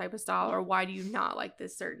this certain type of style, or why do you not like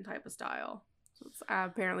this certain type of style? So I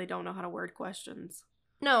apparently don't know how to word questions.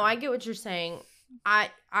 No, I get what you're saying.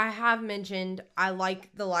 I have mentioned I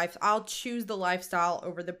like the life. I'll choose the lifestyle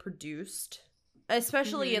over the produced,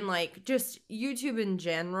 especially in like just YouTube in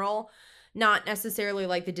general. Not necessarily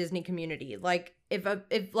like the Disney community. Like if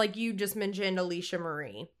like you just mentioned Alicia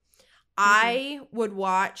Marie, I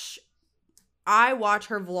watch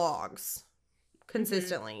her vlogs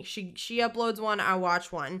consistently. She uploads one, I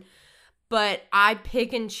watch one, but I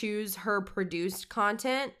pick and choose her produced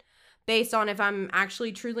content based on if I'm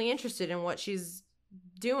actually truly interested in what she's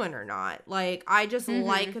doing or not. Like I just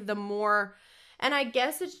like the more. And I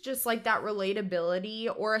guess it's just like that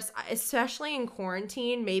relatability, or especially in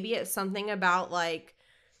quarantine, maybe it's something about like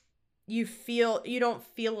you don't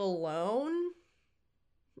feel alone,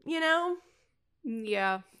 you know?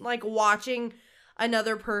 Yeah. Like watching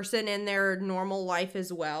another person in their normal life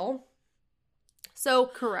as well. So,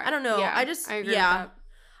 correct. I don't know. Yeah, I agree with that.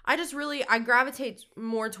 I gravitate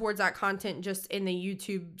more towards that content just in the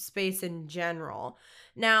YouTube space in general.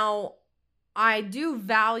 Now, I do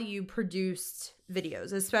value produced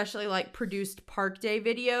videos, especially like produced park day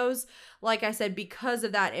videos. Like I said, because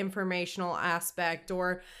of that informational aspect,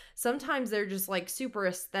 or sometimes they're just like super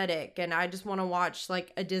aesthetic and I just want to watch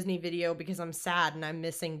like a Disney video because I'm sad and I'm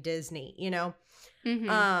missing Disney, you know?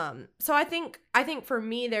 So I think for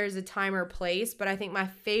me there's a time or place, but I think my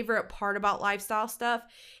favorite part about lifestyle stuff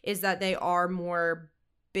is that they are more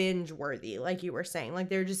binge worthy, like you were saying. Like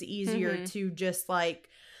they're just easier to just like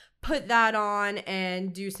put that on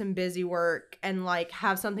and do some busy work and like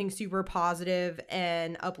have something super positive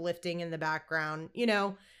and uplifting in the background, you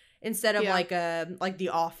know, instead of like The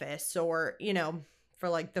Office, or, you know, for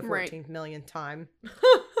like the 14th millionth time.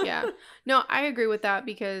 Yeah. No, I agree with that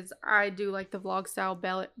because I do like the vlog style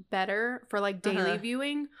better for like daily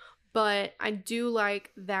viewing, but I do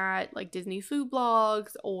like that like Disney food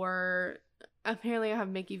blogs, or apparently I have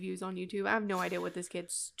Mickey Views on YouTube. I have no idea what this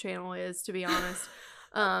kid's channel is, to be honest.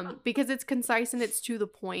 Because it's concise and it's to the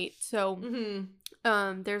point. So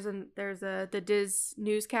There's the Diz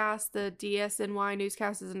newscast, the DSNY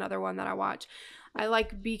newscast is another one that I watch. I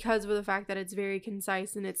like because of the fact that it's very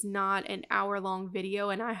concise and it's not an hour-long video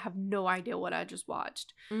and I have no idea what I just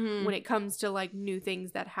watched when it comes to like new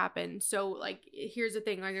things that happen. So like here's the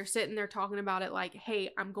thing, like they're sitting there talking about it like, hey,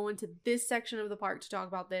 I'm going to this section of the park to talk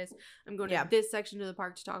about this. I'm going to this section of the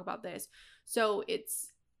park to talk about this. So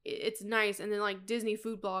it's nice. And then like Disney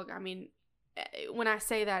Food Blog, I mean, when I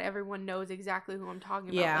say that, everyone knows exactly who I'm talking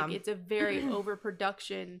about. Yeah. Like it's a very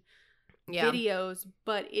overproduction videos,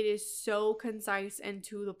 but it is so concise and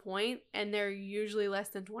to the point, and they're usually less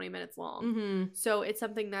than 20 minutes long. So it's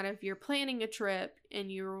something that if you're planning a trip and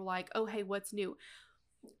you're like, oh hey, what's new,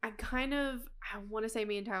 I want to say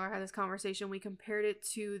me and Tyler had this conversation. We compared it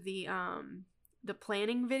to the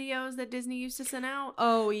planning videos that Disney used to send out.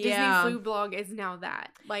 Oh yeah, Disney Food Blog is now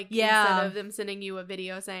that. Like instead of them sending you a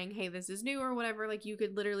video saying, hey, this is new or whatever, like you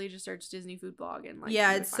could literally just search Disney Food Blog and like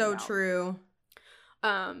it's so true.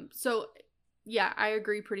 So yeah, I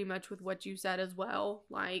agree pretty much with what you said as well.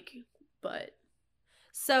 Like, but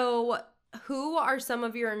so who are some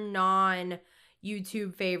of your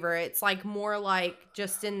non-YouTube favorites? Like more like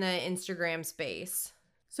just in the Instagram space.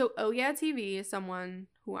 So Oh Yeah TV is someone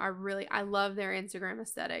who I love their Instagram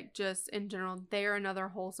aesthetic. Just in general, they're another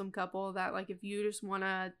wholesome couple that like if you just want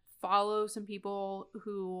to follow some people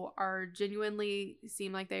who are genuinely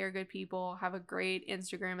seem like they are good people, have a great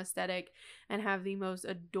Instagram aesthetic, and have the most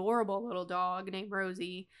adorable little dog named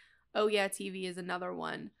Rosie, Oh Yeah TV is another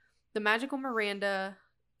one. The Magical Miranda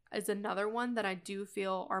is another one that I do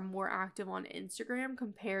feel are more active on Instagram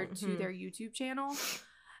compared to their YouTube channel.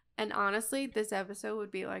 And honestly, this episode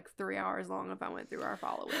would be like 3 hours long if I went through our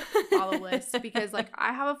follow list because like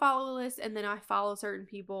I have a follow list and then I follow certain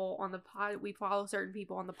people on the pod. We follow certain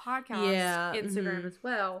people on the podcast Instagram as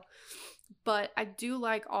well. But I do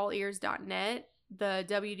like allears.net, the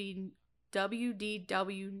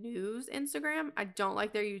WDW News Instagram. I don't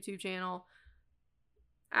like their YouTube channel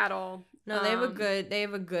at all. No, they have a good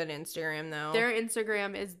Instagram though. Their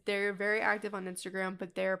Instagram they're very active on Instagram,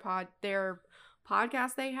 but their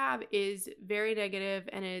podcast they have is very negative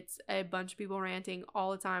and it's a bunch of people ranting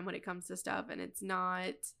all the time when it comes to stuff, and it's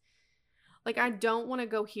not like I don't want to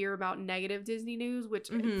go hear about negative Disney news, which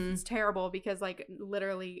is terrible because like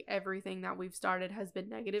literally everything that we've started has been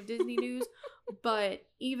negative Disney news. But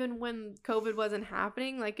even when COVID wasn't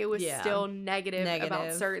happening, like it was still negative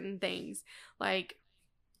about certain things. Like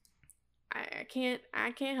I can't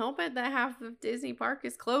help it that half of Disney Park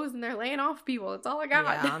is closed and they're laying off people. It's all I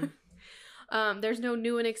got. There's no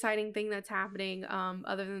new and exciting thing that's happening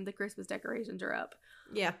other than the Christmas decorations are up.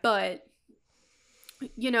 Yeah. But,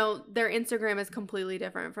 you know, their Instagram is completely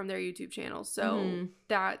different from their YouTube channel. So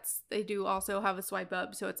they do also have a swipe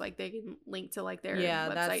up. So it's like they can link to like their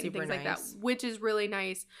website and things like that, which is really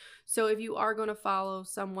nice. So if you are going to follow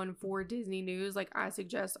someone for Disney news, like I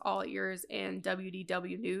suggest All Ears and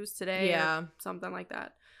WDW News today or something like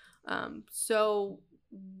that. So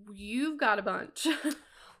you've got a bunch.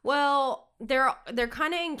 Well, they're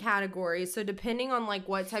kind of in categories. So depending on like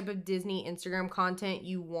what type of Disney Instagram content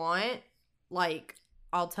you want, like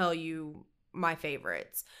I'll tell you my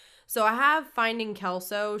favorites. So I have Finding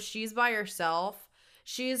Kelso. She's by herself.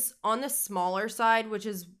 She's on the smaller side, which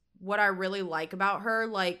is what I really like about her.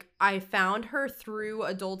 Like I found her through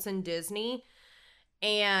Adults in Disney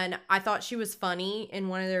and I thought she was funny in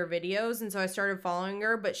one of their videos. And so I started following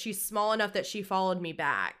her, but she's small enough that she followed me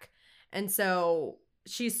back. And so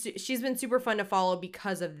she's been super fun to follow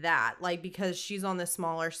because of that, like because she's on the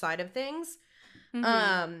smaller side of things.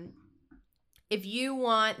 If you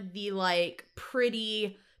want the like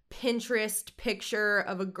pretty Pinterest picture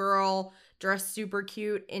of a girl dressed super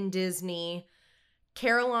cute in Disney,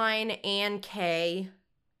 Caroline Ann Kay,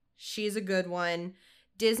 she's a good one.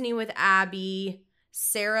 Disney with Abby,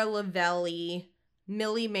 Sarah Lavelli,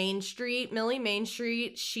 Millie Main Street. Millie Main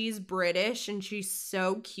Street, she's British and she's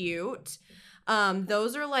so cute.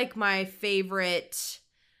 Those are like my favorite,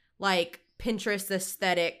 like Pinterest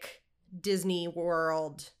aesthetic Disney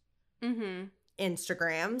World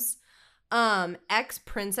Instagrams. Ex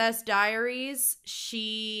Princess Diaries,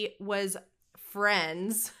 she was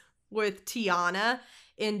friends with Tiana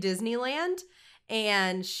in Disneyland,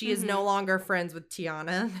 and she is no longer friends with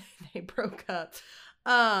Tiana. They broke up.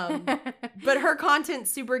 But her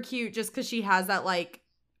content's super cute just because she has that like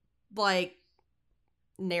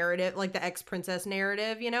narrative, like the ex-princess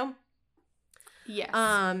narrative, you know? Yes.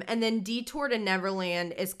 And then Detour to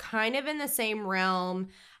Neverland is kind of in the same realm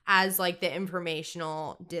as like the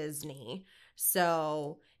informational Disney.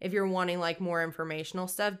 So if you're wanting like more informational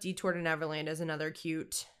stuff, Detour to Neverland is another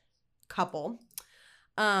cute couple.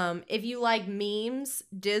 If you like memes,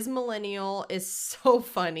 Diz Millennial is so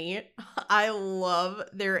funny. I love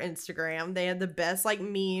their Instagram. They have the best like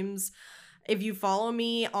memes. If you follow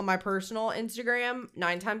me on my personal Instagram,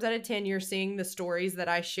 9 times out of 10, you're seeing the stories that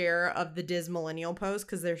I share of the Diz Millennial posts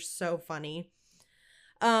because they're so funny.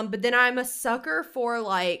 But then I'm a sucker for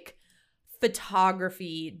like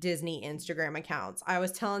photography Disney Instagram accounts. I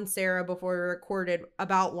was telling Sarah before we recorded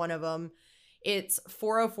about one of them. It's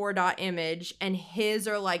 404.image, and his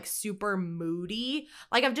are like super moody.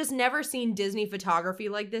 Like I've just never seen Disney photography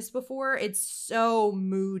like this before. It's so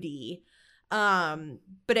moody.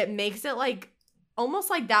 But it makes it like almost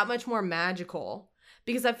like that much more magical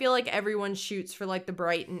because I feel like everyone shoots for like the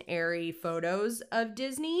bright and airy photos of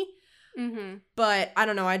Disney. Mm-hmm. But I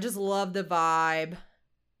don't know. I just love the vibe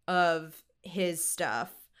of his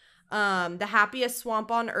stuff. The Happiest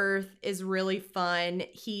Swamp on Earth is really fun.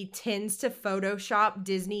 He tends to Photoshop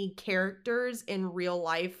Disney characters in real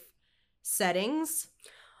life settings.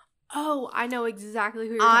 Oh, I know exactly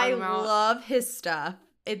who you're talking about. I love his stuff.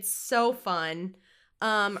 It's so fun.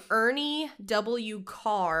 Ernie W.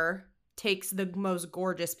 Carr takes the most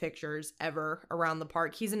gorgeous pictures ever around the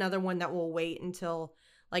park. He's another one that will wait until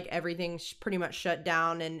like everything's pretty much shut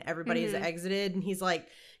down and everybody's exited, and he's like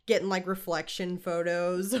getting like reflection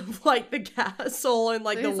photos of like the castle and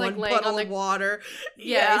like he's, the like, one puddle of water.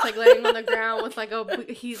 Yeah, he's like laying on the ground with like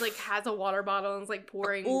he's like has a water bottle and is like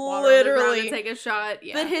pouring water Literally. on the ground to take a shot.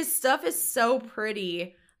 Yeah. But his stuff is so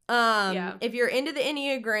pretty. If you're into the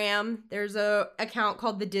Enneagram, there's a account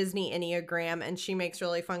called the Disney Enneagram, and she makes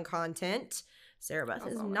really fun content. Sarah Beth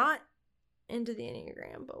is not into the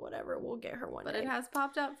Enneagram, but whatever, we'll get her one day. But it has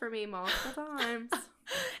popped up for me multiple times.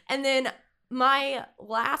 And then my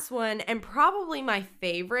last one, and probably my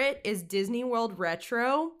favorite, is Disney World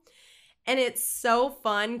Retro. And it's so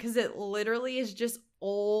fun because it literally is just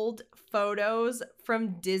old photos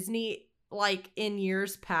from Disney, like in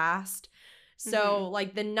years past. So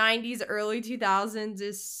like the 90s, early 2000s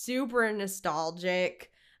is super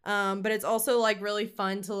nostalgic. But it's also like really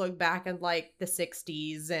fun to look back at like the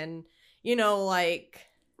 60s and, you know, like,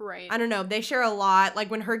 right. I don't know. They share a lot.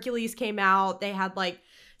 Like when Hercules came out, they had like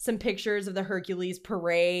some pictures of the Hercules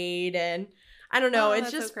parade, and I don't know.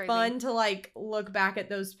 It's just so fun to like look back at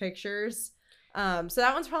those pictures. So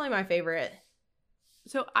that one's probably my favorite.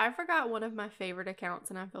 So I forgot one of my favorite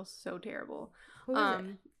accounts, and I feel so terrible. Who is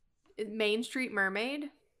it? Main Street Mermaid.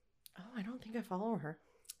 Oh, I don't think I follow her.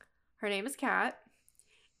 Her name is Kat,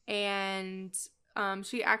 and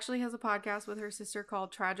she actually has a podcast with her sister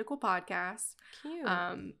called Tragical Podcast.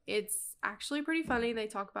 Cute. It's actually pretty funny. They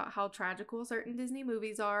talk about how tragical certain Disney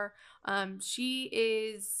movies are. She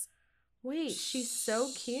is. Wait, she's so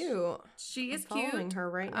cute. She is I'm following cute. her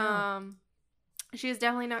right now. She is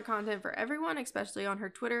definitely not content for everyone, especially on her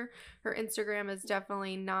Twitter. Her Instagram is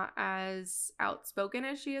definitely not as outspoken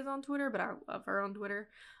as she is on Twitter, but I love her on Twitter.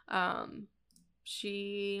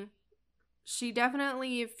 She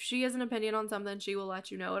definitely, if she has an opinion on something, she will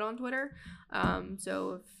let you know it on Twitter.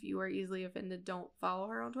 So if you are easily offended, don't follow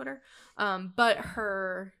her on Twitter. But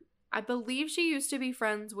I believe she used to be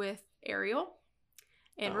friends with Ariel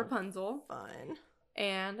and Rapunzel. Fun.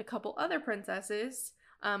 And a couple other princesses.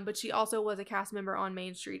 But she also was a cast member on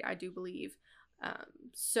Main Street, I do believe.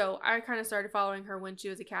 So I kind of started following her when she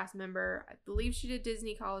was a cast member. I believe she did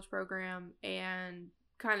Disney College Program and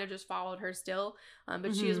kind of just followed her still.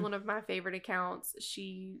 But she is one of my favorite accounts.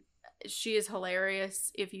 She is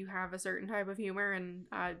hilarious if you have a certain type of humor, and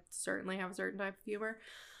I certainly have a certain type of humor.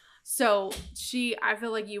 So I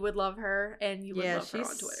feel like you would love her, and you would love her on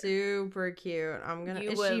Twitter. She's super cute.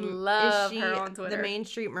 You would love her on Twitter. The Main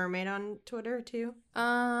Street Mermaid on Twitter too?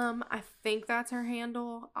 I think that's her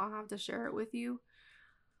handle. I'll have to share it with you.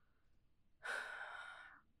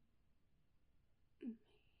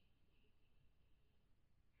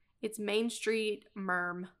 It's Main Street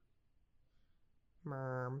Merm.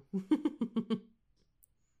 Merm.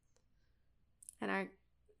 And I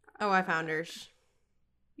found her.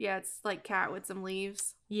 Yeah, it's like cat with some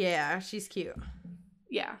leaves. Yeah, she's cute.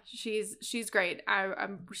 Yeah, she's great.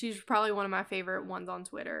 She's probably one of my favorite ones on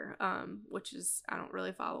Twitter. Which is, I don't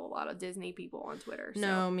really follow a lot of Disney people on Twitter. So.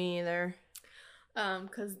 No, me either.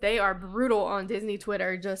 Because they are brutal on Disney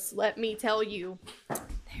Twitter. Just let me tell you,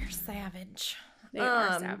 they're savage. They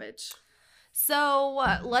are savage.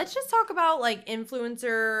 So let's just talk about like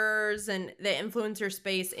influencers and the influencer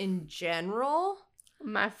space in general.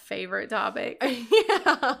 My favorite topic.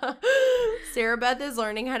 Yeah. Sarah Beth is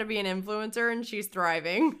learning how to be an influencer, and she's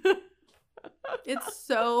thriving. It's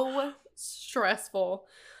so stressful.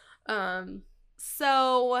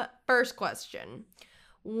 So first question.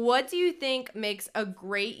 What do you think makes a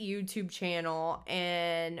great YouTube channel?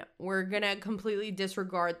 And we're going to completely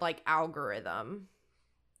disregard like algorithm.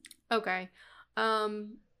 Okay.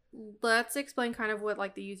 Let's explain kind of what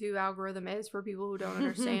like the YouTube algorithm is for people who don't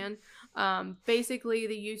understand. Basically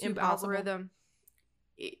the YouTube algorithm.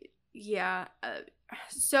 Yeah.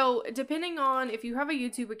 So depending on if you have a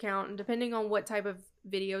YouTube account and depending on what type of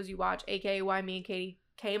videos you watch, aka why me and Katie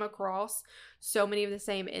came across so many of the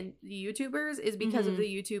same YouTubers is because of the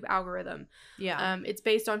YouTube algorithm. Yeah. It's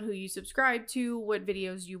based on who you subscribe to, what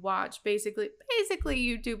videos you watch. Basically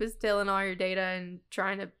YouTube is stealing all your data and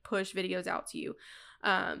trying to push videos out to you.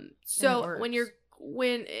 So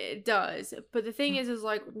when it does, but the thing is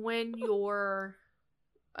like when you're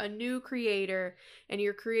a new creator and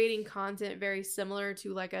you're creating content very similar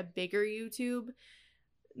to like a bigger YouTube,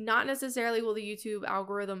 not necessarily will the YouTube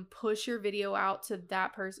algorithm push your video out to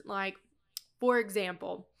that person. Like, for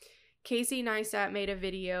example, Casey Neistat made a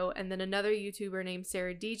video and then another YouTuber named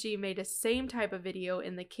Sarah Dietschy made a same type of video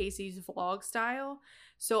in the Casey's vlog style.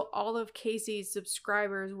 So all of Casey's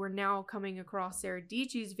subscribers were now coming across Sarah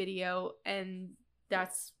Dietschy's video, and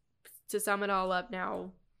that's, to sum it all up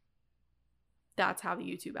now, that's how the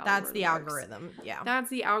YouTube algorithm That's the works. algorithm, yeah. That's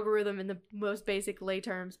the algorithm in the most basic lay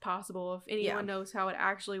terms possible. If anyone knows how it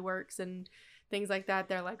actually works and things like that,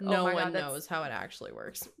 they're like, oh no my God. one knows how it actually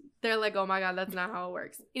works. They're like, oh my God, that's not how it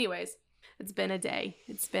works. Anyways, it's been a day.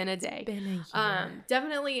 It's been a day. It's been a year.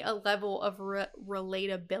 Definitely a level of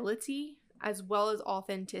relatability as well as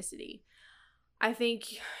authenticity. I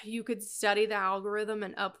think you could study the algorithm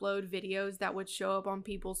and upload videos that would show up on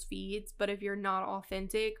people's feeds, but if you're not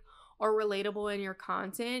authentic or relatable in your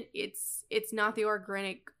content, it's not the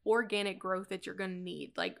organic growth that you're gonna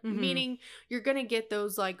need. Like, meaning you're gonna get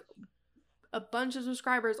those like a bunch of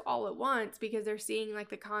subscribers all at once because they're seeing like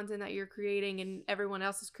the content that you're creating and everyone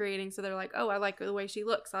else is creating, so they're like, oh, I like the way she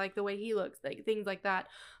looks, I like the way he looks, like things like that.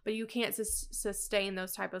 But you can't sustain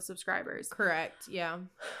those type of subscribers. Correct. Yeah.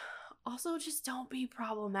 Also, just don't be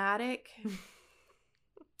problematic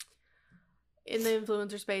in the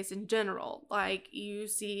influencer space in general. Like, you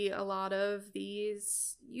see a lot of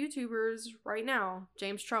these YouTubers right now,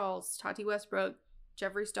 James Charles, Tati Westbrook,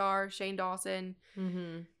 Jeffree Star, Shane Dawson.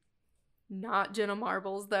 Not Jenna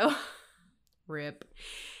Marbles, though. Rip.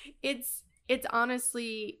 It's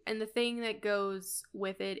honestly, and the thing that goes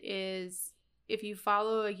with it is if you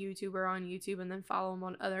follow a YouTuber on YouTube and then follow them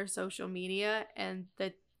on other social media, and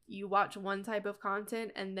that you watch one type of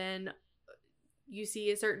content and then you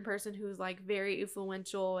see a certain person who's like very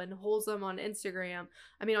influential and wholesome on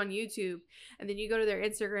YouTube, and then you go to their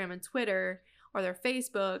Instagram and Twitter or their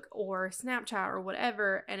Facebook or Snapchat or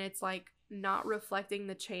whatever, and it's like not reflecting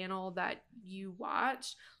the channel that you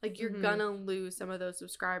watch, like you're gonna lose some of those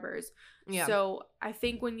subscribers. Yeah. So I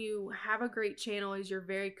think when you have a great channel is you're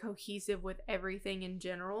very cohesive with everything in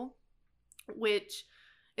general, which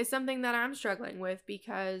is something that I'm struggling with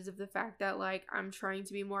because of the fact that like I'm trying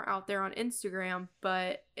to be more out there on Instagram,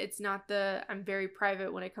 but I'm very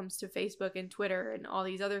private when it comes to Facebook and Twitter and all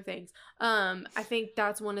these other things. I think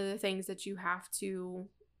that's one of the things that you have to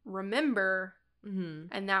remember.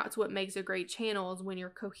 And that's what makes a great channel is when you're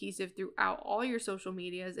cohesive throughout all your social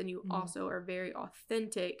medias and you also are very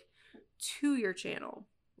authentic to your channel.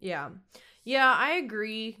 Yeah, I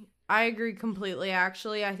agree completely.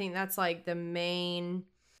 Actually, I think that's like the main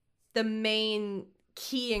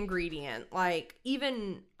key ingredient, like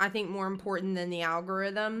even I think more important than the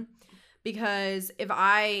algorithm, because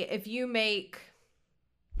if you make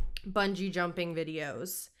bungee jumping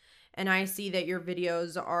videos and I see that your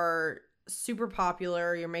videos are super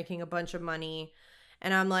popular, you're making a bunch of money,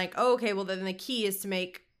 and I'm like, oh, okay, well then the key is to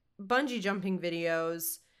make bungee jumping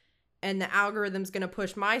videos and the algorithm's gonna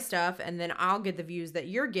push my stuff and then I'll get the views that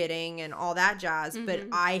you're getting and all that jazz. But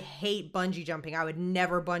I hate bungee jumping. I would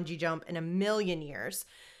never bungee jump in a million years.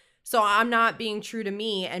 So I'm not being true to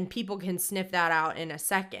me, and people can sniff that out in a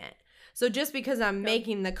second. So just because I'm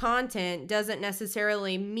making the content doesn't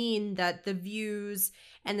necessarily mean that the views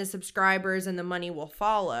and the subscribers and the money will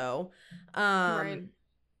follow. Right.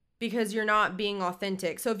 Because you're not being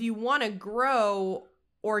authentic. So if you want to grow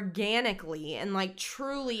organically and like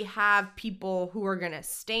truly have people who are gonna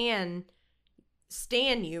stan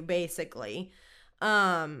you, basically,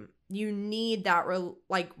 you need that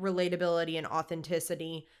relatability and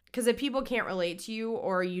authenticity, because if people can't relate to you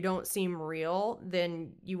or you don't seem real,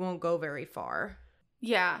 then you won't go very far.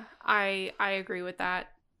 Yeah, I agree with that.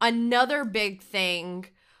 Another big thing,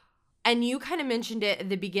 and you kind of mentioned it at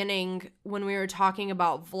the beginning when we were talking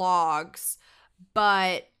about vlogs,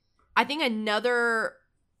 but I think another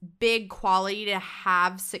big quality to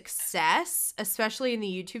have success, especially in the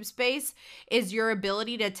YouTube space, is your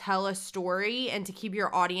ability to tell a story and to keep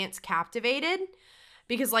your audience captivated.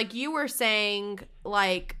 Because like you were saying,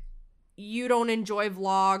 like, you don't enjoy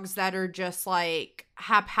vlogs that are just like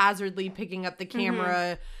haphazardly picking up the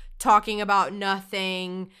camera, talking about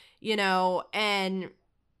nothing, you know, and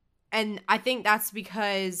I think that's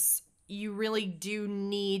because you really do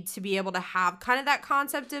need to be able to have kind of that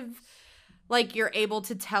concept of like you're able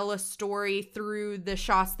to tell a story through the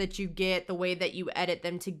shots that you get, the way that you edit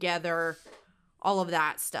them together, all of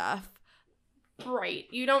that stuff. Right.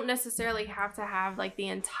 You don't necessarily have to have like the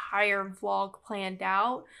entire vlog planned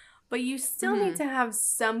out, but you still need to have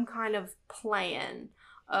some kind of plan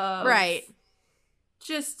of Right.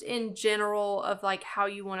 just in general of like how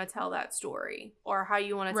you want to tell that story or how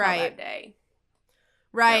you want to tell that day.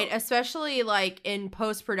 Right. So. Especially like in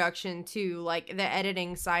post-production too, like the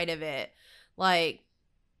editing side of it. Like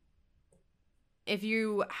if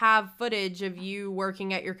you have footage of you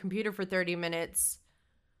working at your computer for 30 minutes,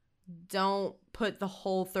 don't put the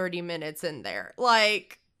whole 30 minutes in there.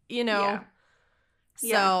 Like, you know. Yeah.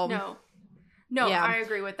 So No, I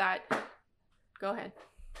agree with that. Go ahead.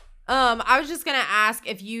 I was just going to ask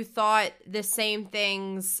if you thought the same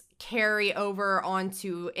things carry over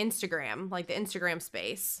onto Instagram, like the Instagram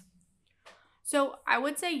space. So I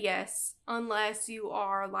would say yes, unless you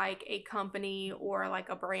are like a company or like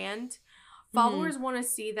a brand. Followers want to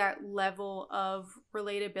see that level of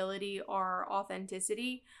relatability or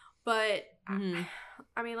authenticity. But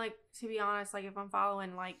I mean, like, to be honest, like if I'm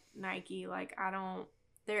following like Nike, like I don't,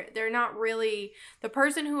 they're not really, the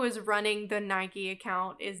person who is running the Nike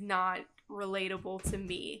account is not relatable to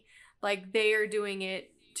me. Like they are doing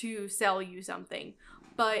it to sell you something.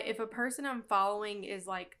 But if a person I'm following is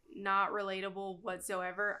like not relatable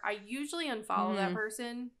whatsoever, I usually unfollow that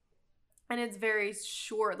person. And it's very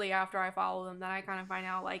shortly after I follow them that I kind of find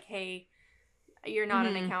out like, hey, you're not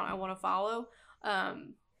an account I want to follow.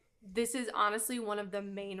 This is honestly one of the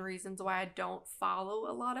main reasons why I don't follow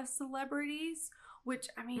a lot of celebrities, which,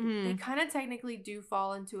 I mean, they kind of technically do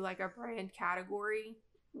fall into like a brand category,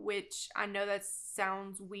 which I know that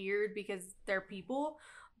sounds weird because they're people,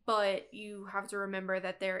 but you have to remember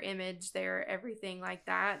that their image, their everything like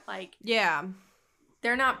that, like, yeah,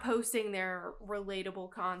 they're not posting their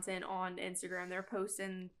relatable content on Instagram. They're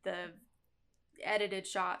posting the edited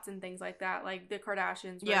shots and things like that, like the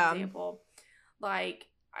Kardashians, for example. Like,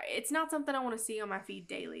 it's not something I want to see on my feed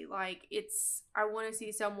daily. Like, I want to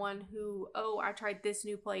see someone who, oh, I tried this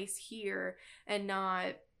new place here and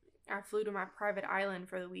not, I flew to my private island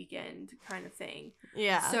for the weekend kind of thing.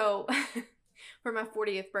 Yeah. So, for my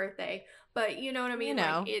 40th birthday. But you know what I mean? You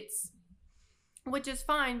know. Like, it's, which is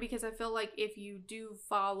fine because I feel like if you do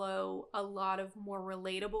follow a lot of more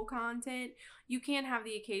relatable content, you can have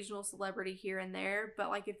the occasional celebrity here and there. But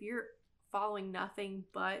like if you're following nothing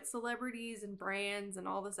but celebrities and brands and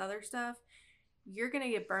all this other stuff, you're going to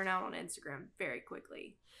get burnt out on Instagram very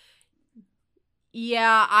quickly.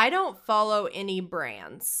 Yeah, I don't follow any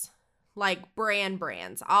brands. Like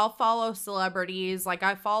brands. I'll follow celebrities. Like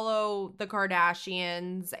I follow the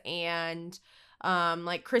Kardashians and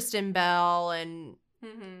like Kristen Bell and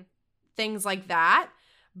things like that.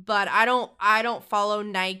 But I don't follow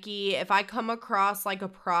Nike. If I come across like a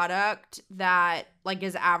product that like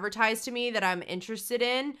is advertised to me that I'm interested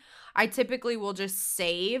in, I typically will just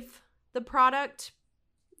save the product,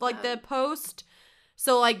 like the post.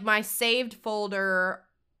 So like my saved folder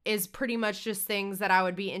is pretty much just things that I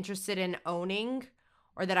would be interested in owning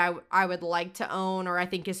or that I would like to own or I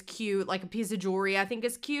think is cute, like a piece of jewelry I think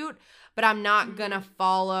is cute, but I'm not going to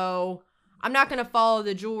follow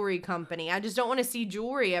the jewelry company. I just don't want to see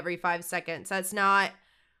jewelry every 5 seconds. That's not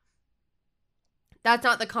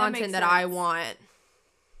the content that I want.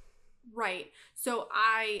 Right. So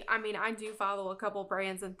I mean, I do follow a couple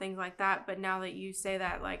brands and things like that, but now that you say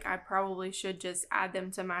that, like, I probably should just add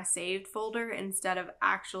them to my saved folder instead of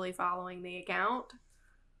actually following the account.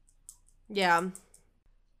 Yeah.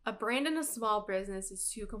 A brand and a small business is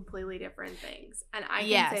two completely different things. And I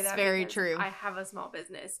can say that very because true. I have a small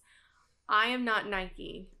business. I am not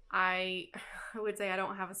Nike. I would say I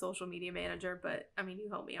don't have a social media manager, but I mean, you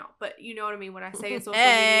help me out. But you know what I mean when I say a social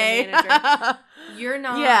media manager. You're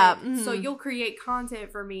not. Yeah. So you'll create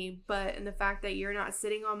content for me, but in the fact that you're not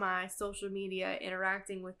sitting on my social media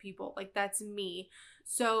interacting with people, like that's me.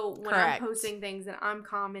 So when I'm posting things and I'm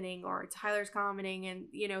commenting or Tyler's commenting and,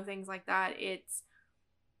 you know, things like that,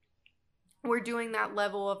 we're doing that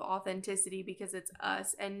level of authenticity because it's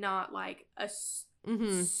us and not like a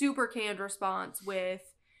super canned response with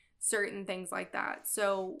certain things like that.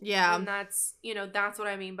 So yeah, and that's, you know, that's what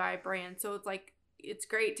I mean by brand. So it's like it's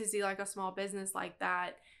great to see like a small business like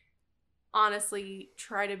that honestly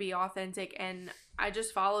try to be authentic. And I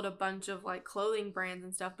just followed a bunch of like clothing brands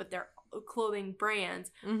and stuff, but they're clothing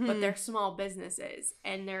brands, but they're small businesses,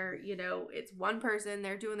 and they're, you know, it's one person,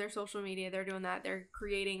 they're doing their social media, they're doing that, they're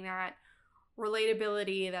creating that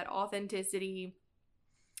relatability, that authenticity,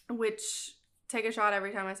 which take a shot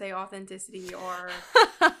every time I say authenticity or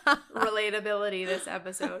relatability this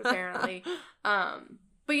episode apparently.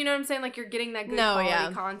 But you know what I'm saying? Like, you're getting that good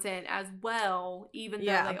quality content as well, even though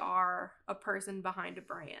they are a person behind a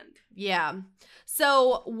brand. Yeah.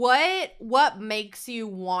 So what makes you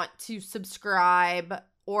want to subscribe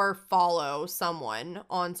or follow someone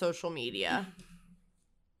on social media?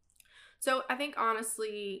 So I think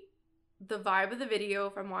honestly, the vibe of the video,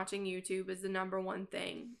 if I'm watching YouTube, is the number one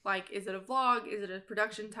thing. Like, is it a vlog? Is it a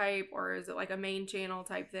production type? Or is it like a main channel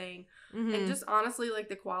type thing? And just honestly, like,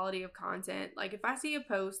 the quality of content. Like, if I see a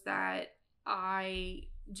post that I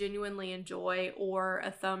genuinely enjoy, or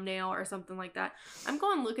a thumbnail or something like that, I'm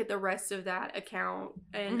going to look at the rest of that account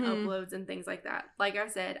and uploads and things like that. Like I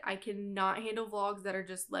said, I cannot handle vlogs that are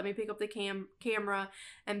just let me pick up the camera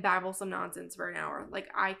and babble some nonsense for an hour. Like,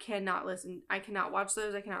 I cannot watch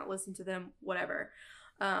those. I cannot listen to them, whatever.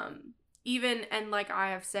 Even, and like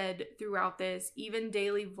I have said throughout this, even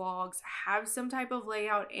daily vlogs have some type of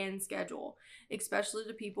layout and schedule, especially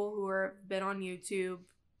to people who have been on YouTube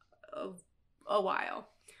a while.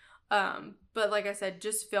 But like I said,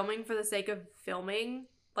 just filming for the sake of filming,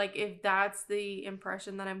 like, if that's the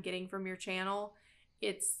impression that I'm getting from your channel,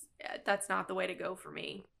 that's not the way to go for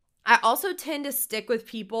me. I also tend to stick with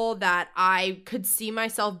people that I could see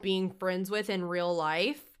myself being friends with in real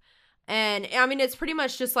life. And I mean, it's pretty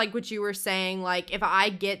much just like what you were saying. Like, if I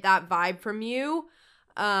get that vibe from you,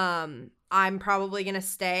 I'm probably going to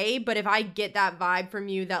stay. But if I get that vibe from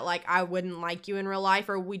you that, like, I wouldn't like you in real life,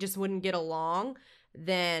 or we just wouldn't get along,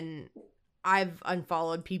 then I've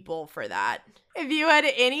unfollowed people for that. If you had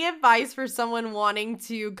any advice for someone wanting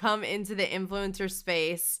to come into the influencer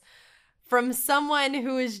space from someone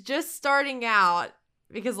who is just starting out,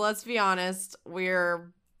 because let's be honest,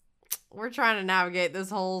 we're trying to navigate this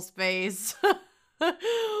whole space,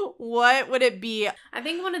 what would it be? I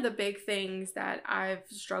think one of the big things that I've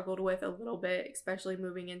struggled with a little bit, especially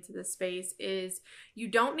moving into this space, is you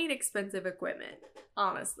don't need expensive equipment,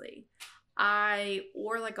 honestly.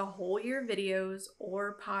 Or like a whole year of videos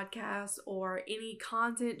or podcasts or any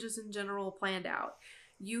content just in general planned out.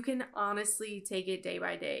 You can honestly take it day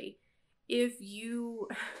by day. If you,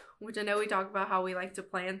 which I know we talk about how we like to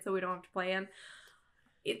plan so we don't have to plan,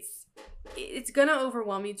 it's gonna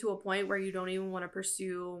overwhelm you to a point where you don't even want to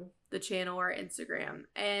pursue the channel or Instagram.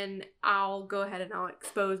 And I'll go ahead and I'll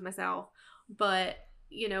expose myself, but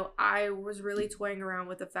you know, I was really toying around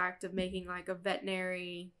with the fact of making like a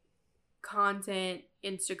veterinary content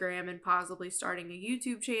Instagram and possibly starting a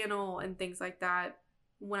YouTube channel and things like that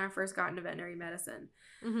when I first got into veterinary medicine.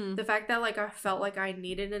 The fact that like I felt like I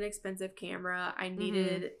needed an expensive camera, I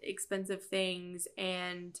needed expensive things,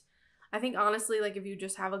 and I think honestly, like, if you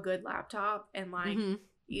just have a good laptop and like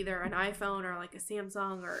either an iPhone or like a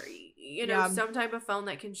Samsung or, you know, some type of phone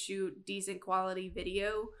that can shoot decent quality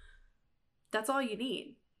video, that's all you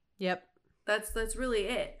need. Yep. That's really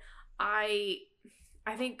it. I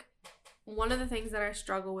think one of the things that I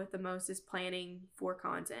struggle with the most is planning for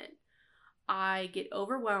content. I get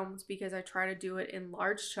overwhelmed because I try to do it in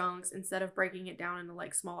large chunks instead of breaking it down into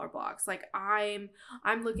like smaller blocks. Like, I'm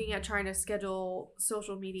looking at trying to schedule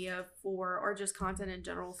social media for, or just content in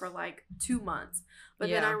general, for like 2 months. But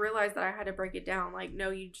then I realized that I had to break it down. Like, no,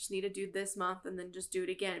 you just need to do this month and then just do it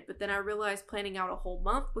again. But then I realized planning out a whole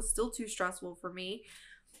month was still too stressful for me.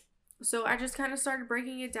 So I just kind of started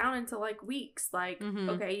breaking it down into like weeks. Like,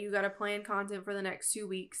 okay, you got to plan content for the next 2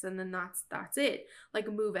 weeks, and then that's it.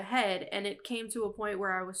 Like, move ahead. And it came to a point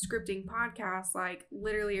where I was scripting podcasts like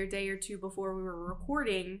literally a day or two before we were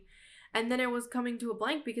recording, and then it was coming to a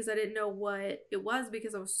blank because I didn't know what it was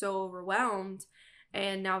because I was so overwhelmed.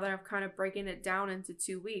 And now that I'm kind of breaking it down into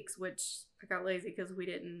 2 weeks, which I got lazy because we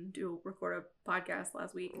didn't record a podcast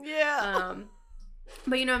last week. Yeah.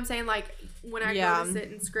 But you know what I'm saying? Like, when I go to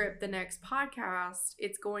sit and script the next podcast,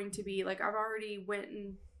 it's going to be like, I've already went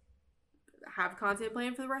and have content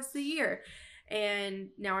planned for the rest of the year. And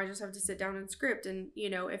now I just have to sit down and script. And,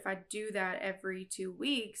 you know, if I do that every 2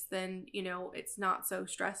 weeks, then, you know, it's not so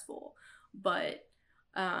stressful. But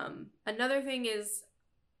another thing is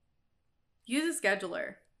use a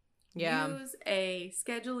scheduler. Yeah. Use a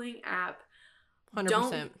scheduling app.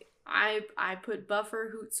 100%. I put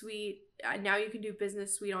Buffer, Hootsuite. Now you can do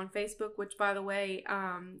Business Suite on Facebook, which, by the way,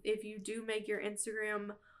 if you do make your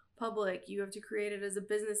Instagram public. You have to create it as a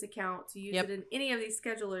business account to use Yep. it in any of these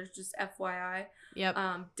schedulers, just FYI. Yep.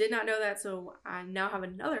 Did not know that, so I now have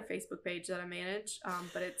another Facebook page that I manage,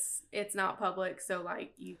 but it's not public, so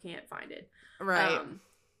like you can't find it. Right.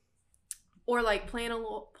 Or like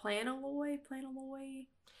Planaloy.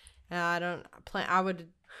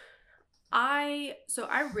 I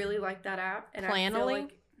really like that app, and I feel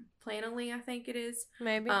like Planoly, I think it is.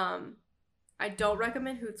 Maybe. I don't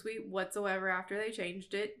recommend Hootsuite whatsoever after they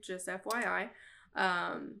changed it, just FYI.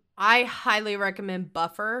 I highly recommend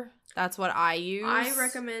Buffer. That's what I use. I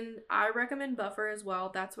recommend Buffer as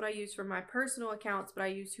well. That's what I use for my personal accounts, but I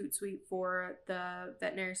use Hootsuite for the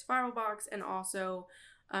Veterinary Survival Box and also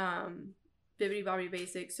Bibbidi Bobbidi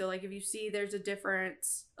Basics. So like if you see there's a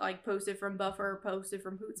difference, like posted from Buffer, posted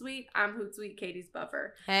from Hootsuite, I'm Hootsuite, Katie's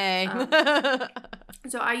Buffer. Hey.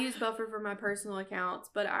 So I use Buffer for my personal accounts,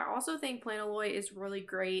 but I also think Planaloy is really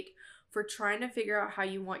great for trying to figure out how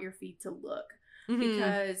you want your feed to look.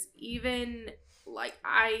 Because even like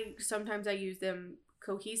sometimes I use them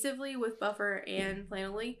cohesively with Buffer and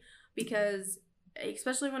Planoly, because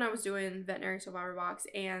especially when I was doing Veterinary Survivor Box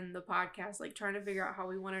and the podcast, like trying to figure out how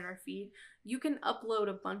we wanted our feed, you can upload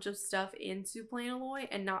a bunch of stuff into Planaloy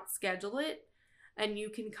and not schedule it. And you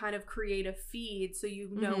can kind of create a feed so you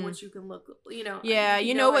know what you can look, Yeah,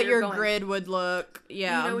 you know what your grid would look.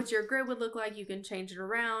 Yeah. You know what your grid would look like. You can change it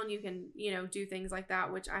around. You can, do things like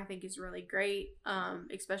that, which I think is really great,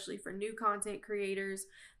 especially for new content creators.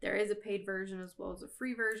 There is a paid version as well as a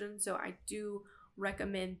free version. So I do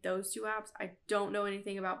recommend those two apps. I don't know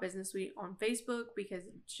anything about Business Suite on Facebook because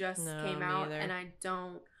it just came out and I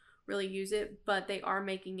don't really use it, but they are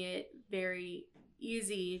making it very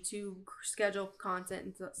easy to schedule content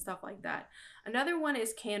and stuff like that. Another one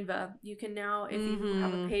is Canva. You can now, if you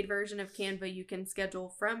have a paid version of Canva, you can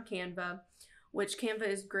schedule from Canva, which Canva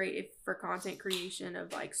is great for content creation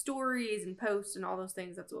of like stories and posts and all those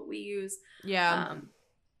things. That's what we use. Yeah.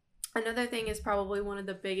 Another thing is probably one of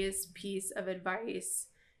the biggest piece of advice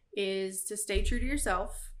is to stay true to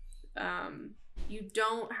yourself. You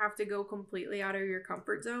don't have to go completely out of your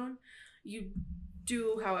comfort zone. You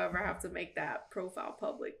do, however, have to make that profile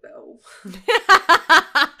public, though.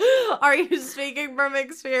 Are you speaking from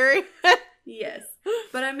experience? Yes.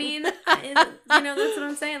 But I mean, that's what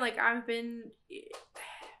I'm saying. Like, I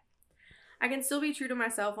can still be true to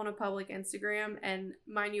myself on a public Instagram. And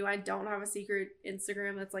mind you, I don't have a secret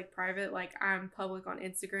Instagram that's like private. Like, I'm public on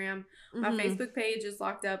Instagram. My Facebook page is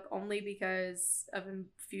locked up only because of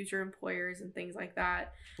future employers and things like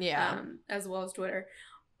that. Yeah. As well as Twitter.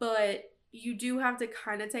 But you do have to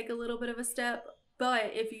kind of take a little bit of a step.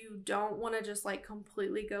 But if you don't want to just like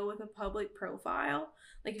completely go with a public profile,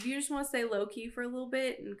 like if you just want to stay low key for a little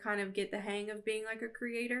bit and kind of get the hang of being like a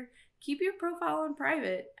creator, keep your profile on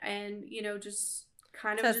private and, just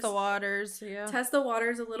kind of test the waters. Yeah. Test the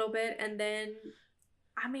waters a little bit. And then,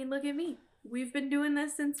 I mean, look at me. We've been doing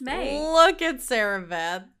this since May. Look at Sarah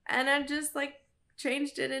Beth. And I just like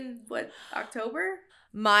changed it in October?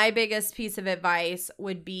 My biggest piece of advice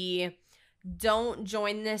would be, don't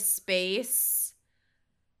join this space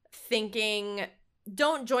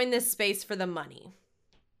don't join this space for the money,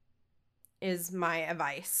 is my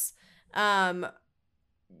advice.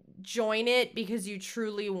 Join it because you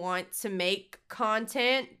truly want to make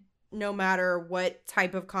content, no matter what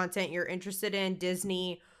type of content you're interested in,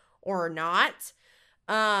 Disney or not.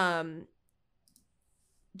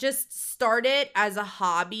 Just start it as a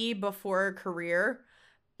hobby before a career.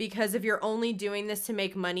 Because if you're only doing this to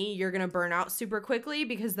make money, you're going to burn out super quickly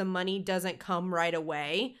because the money doesn't come right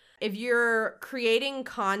away. If you're creating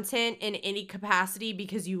content in any capacity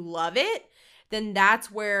because you love it, then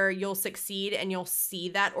that's where you'll succeed and you'll see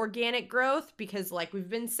that organic growth. Because like we've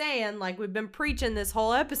been saying, like we've been preaching this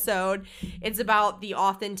whole episode, it's about the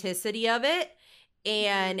authenticity of it.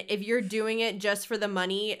 And if you're doing it just for the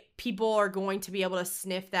money, people are going to be able to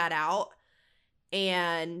sniff that out.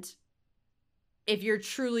 And if you're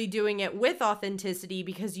truly doing it with authenticity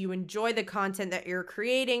because you enjoy the content that you're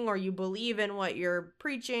creating or you believe in what you're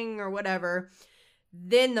preaching or whatever,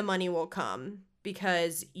 then the money will come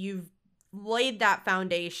because you've laid that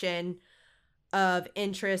foundation of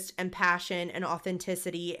interest and passion and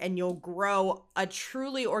authenticity, and you'll grow a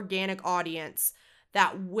truly organic audience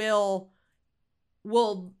that will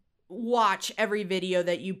watch every video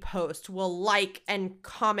that you post, will like and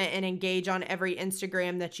comment and engage on every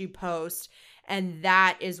Instagram that you post. And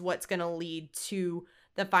that is what's going to lead to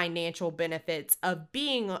the financial benefits of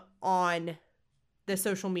being on the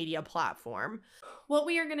social media platform. What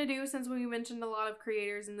we are going to do, since we mentioned a lot of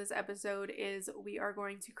creators in this episode, is we are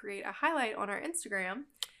going to create a highlight on our Instagram.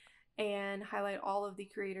 and highlight all of the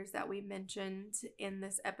creators that we mentioned in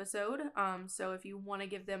this episode. So if you want to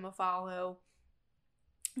give them a follow,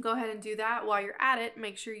 go ahead and do that. While you're at it,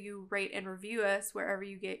 make sure you rate and review us wherever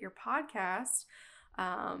you get your podcast.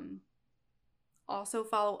 Also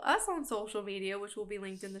follow us on social media, which will be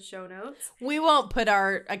linked in the show notes. We won't put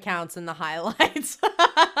our accounts in the highlights. We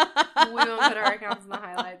won't put our accounts in the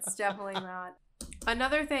highlights. Definitely not.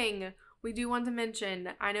 Another thing we do want to mention,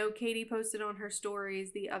 I know Katie posted on her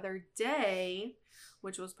stories the other day,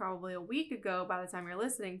 which was probably a week ago by the time you're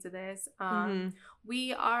listening to this.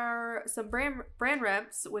 We are some brand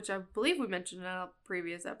reps, which I believe we mentioned in a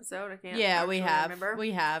previous episode. I can't remember.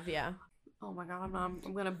 We have, yeah. Oh my god, I'm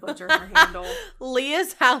going to butcher her handle.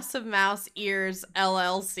 Leah's House of Mouse Ears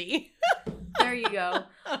LLC. There you go.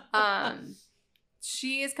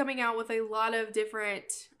 She is coming out with a lot of different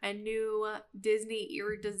and new Disney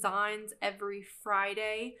ear designs every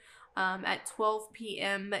Friday at 12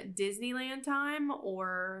 p.m. Disneyland time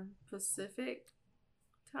or Pacific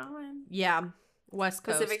time. Yeah, West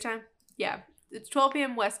Coast. Pacific time? Yeah, it's 12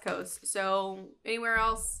 p.m. West Coast. So anywhere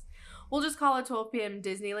else, we'll just call it 12 p.m.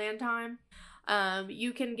 Disneyland time.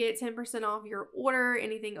 You can get 10% off your order,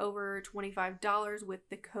 anything over $25 with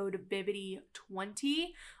the code BIBBIDY20.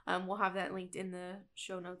 We'll have that linked in the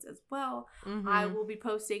show notes as well. I will be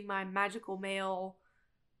posting my Magical Mail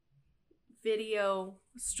video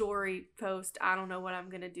story post. I don't know what I'm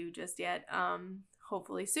going to do just yet.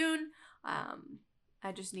 Hopefully soon.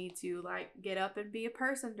 I just need to get up and be a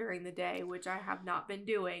person during the day, which I have not been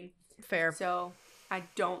doing. Fair. So I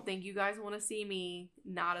don't think you guys want to see me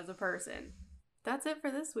not as a person. That's it for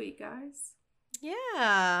this week, guys.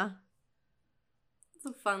 Yeah. It's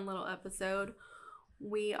a fun little episode.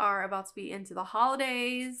 We are about to be into the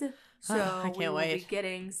holidays, so I can't we will wait. be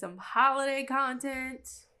getting some holiday content.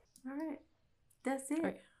 All right. That's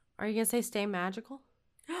it. Are you going to say stay magical?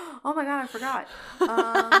 Oh my god, I forgot.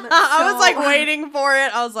 I was waiting for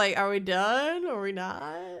it. I was like, are we done? Are we not?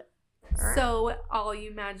 Right. So, all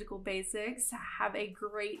you magical basics, have a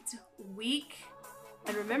great week.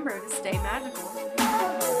 And remember to stay magical.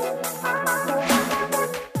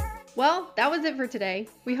 Well, that was it for today.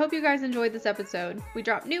 We hope you guys enjoyed this episode. We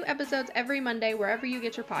drop new episodes every Monday wherever you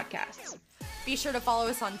get your podcasts. Be sure to follow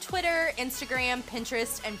us on Twitter, Instagram,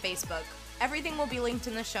 Pinterest, and Facebook. Everything will be linked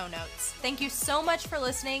in the show notes. Thank you so much for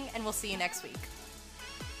listening, and we'll see you next week.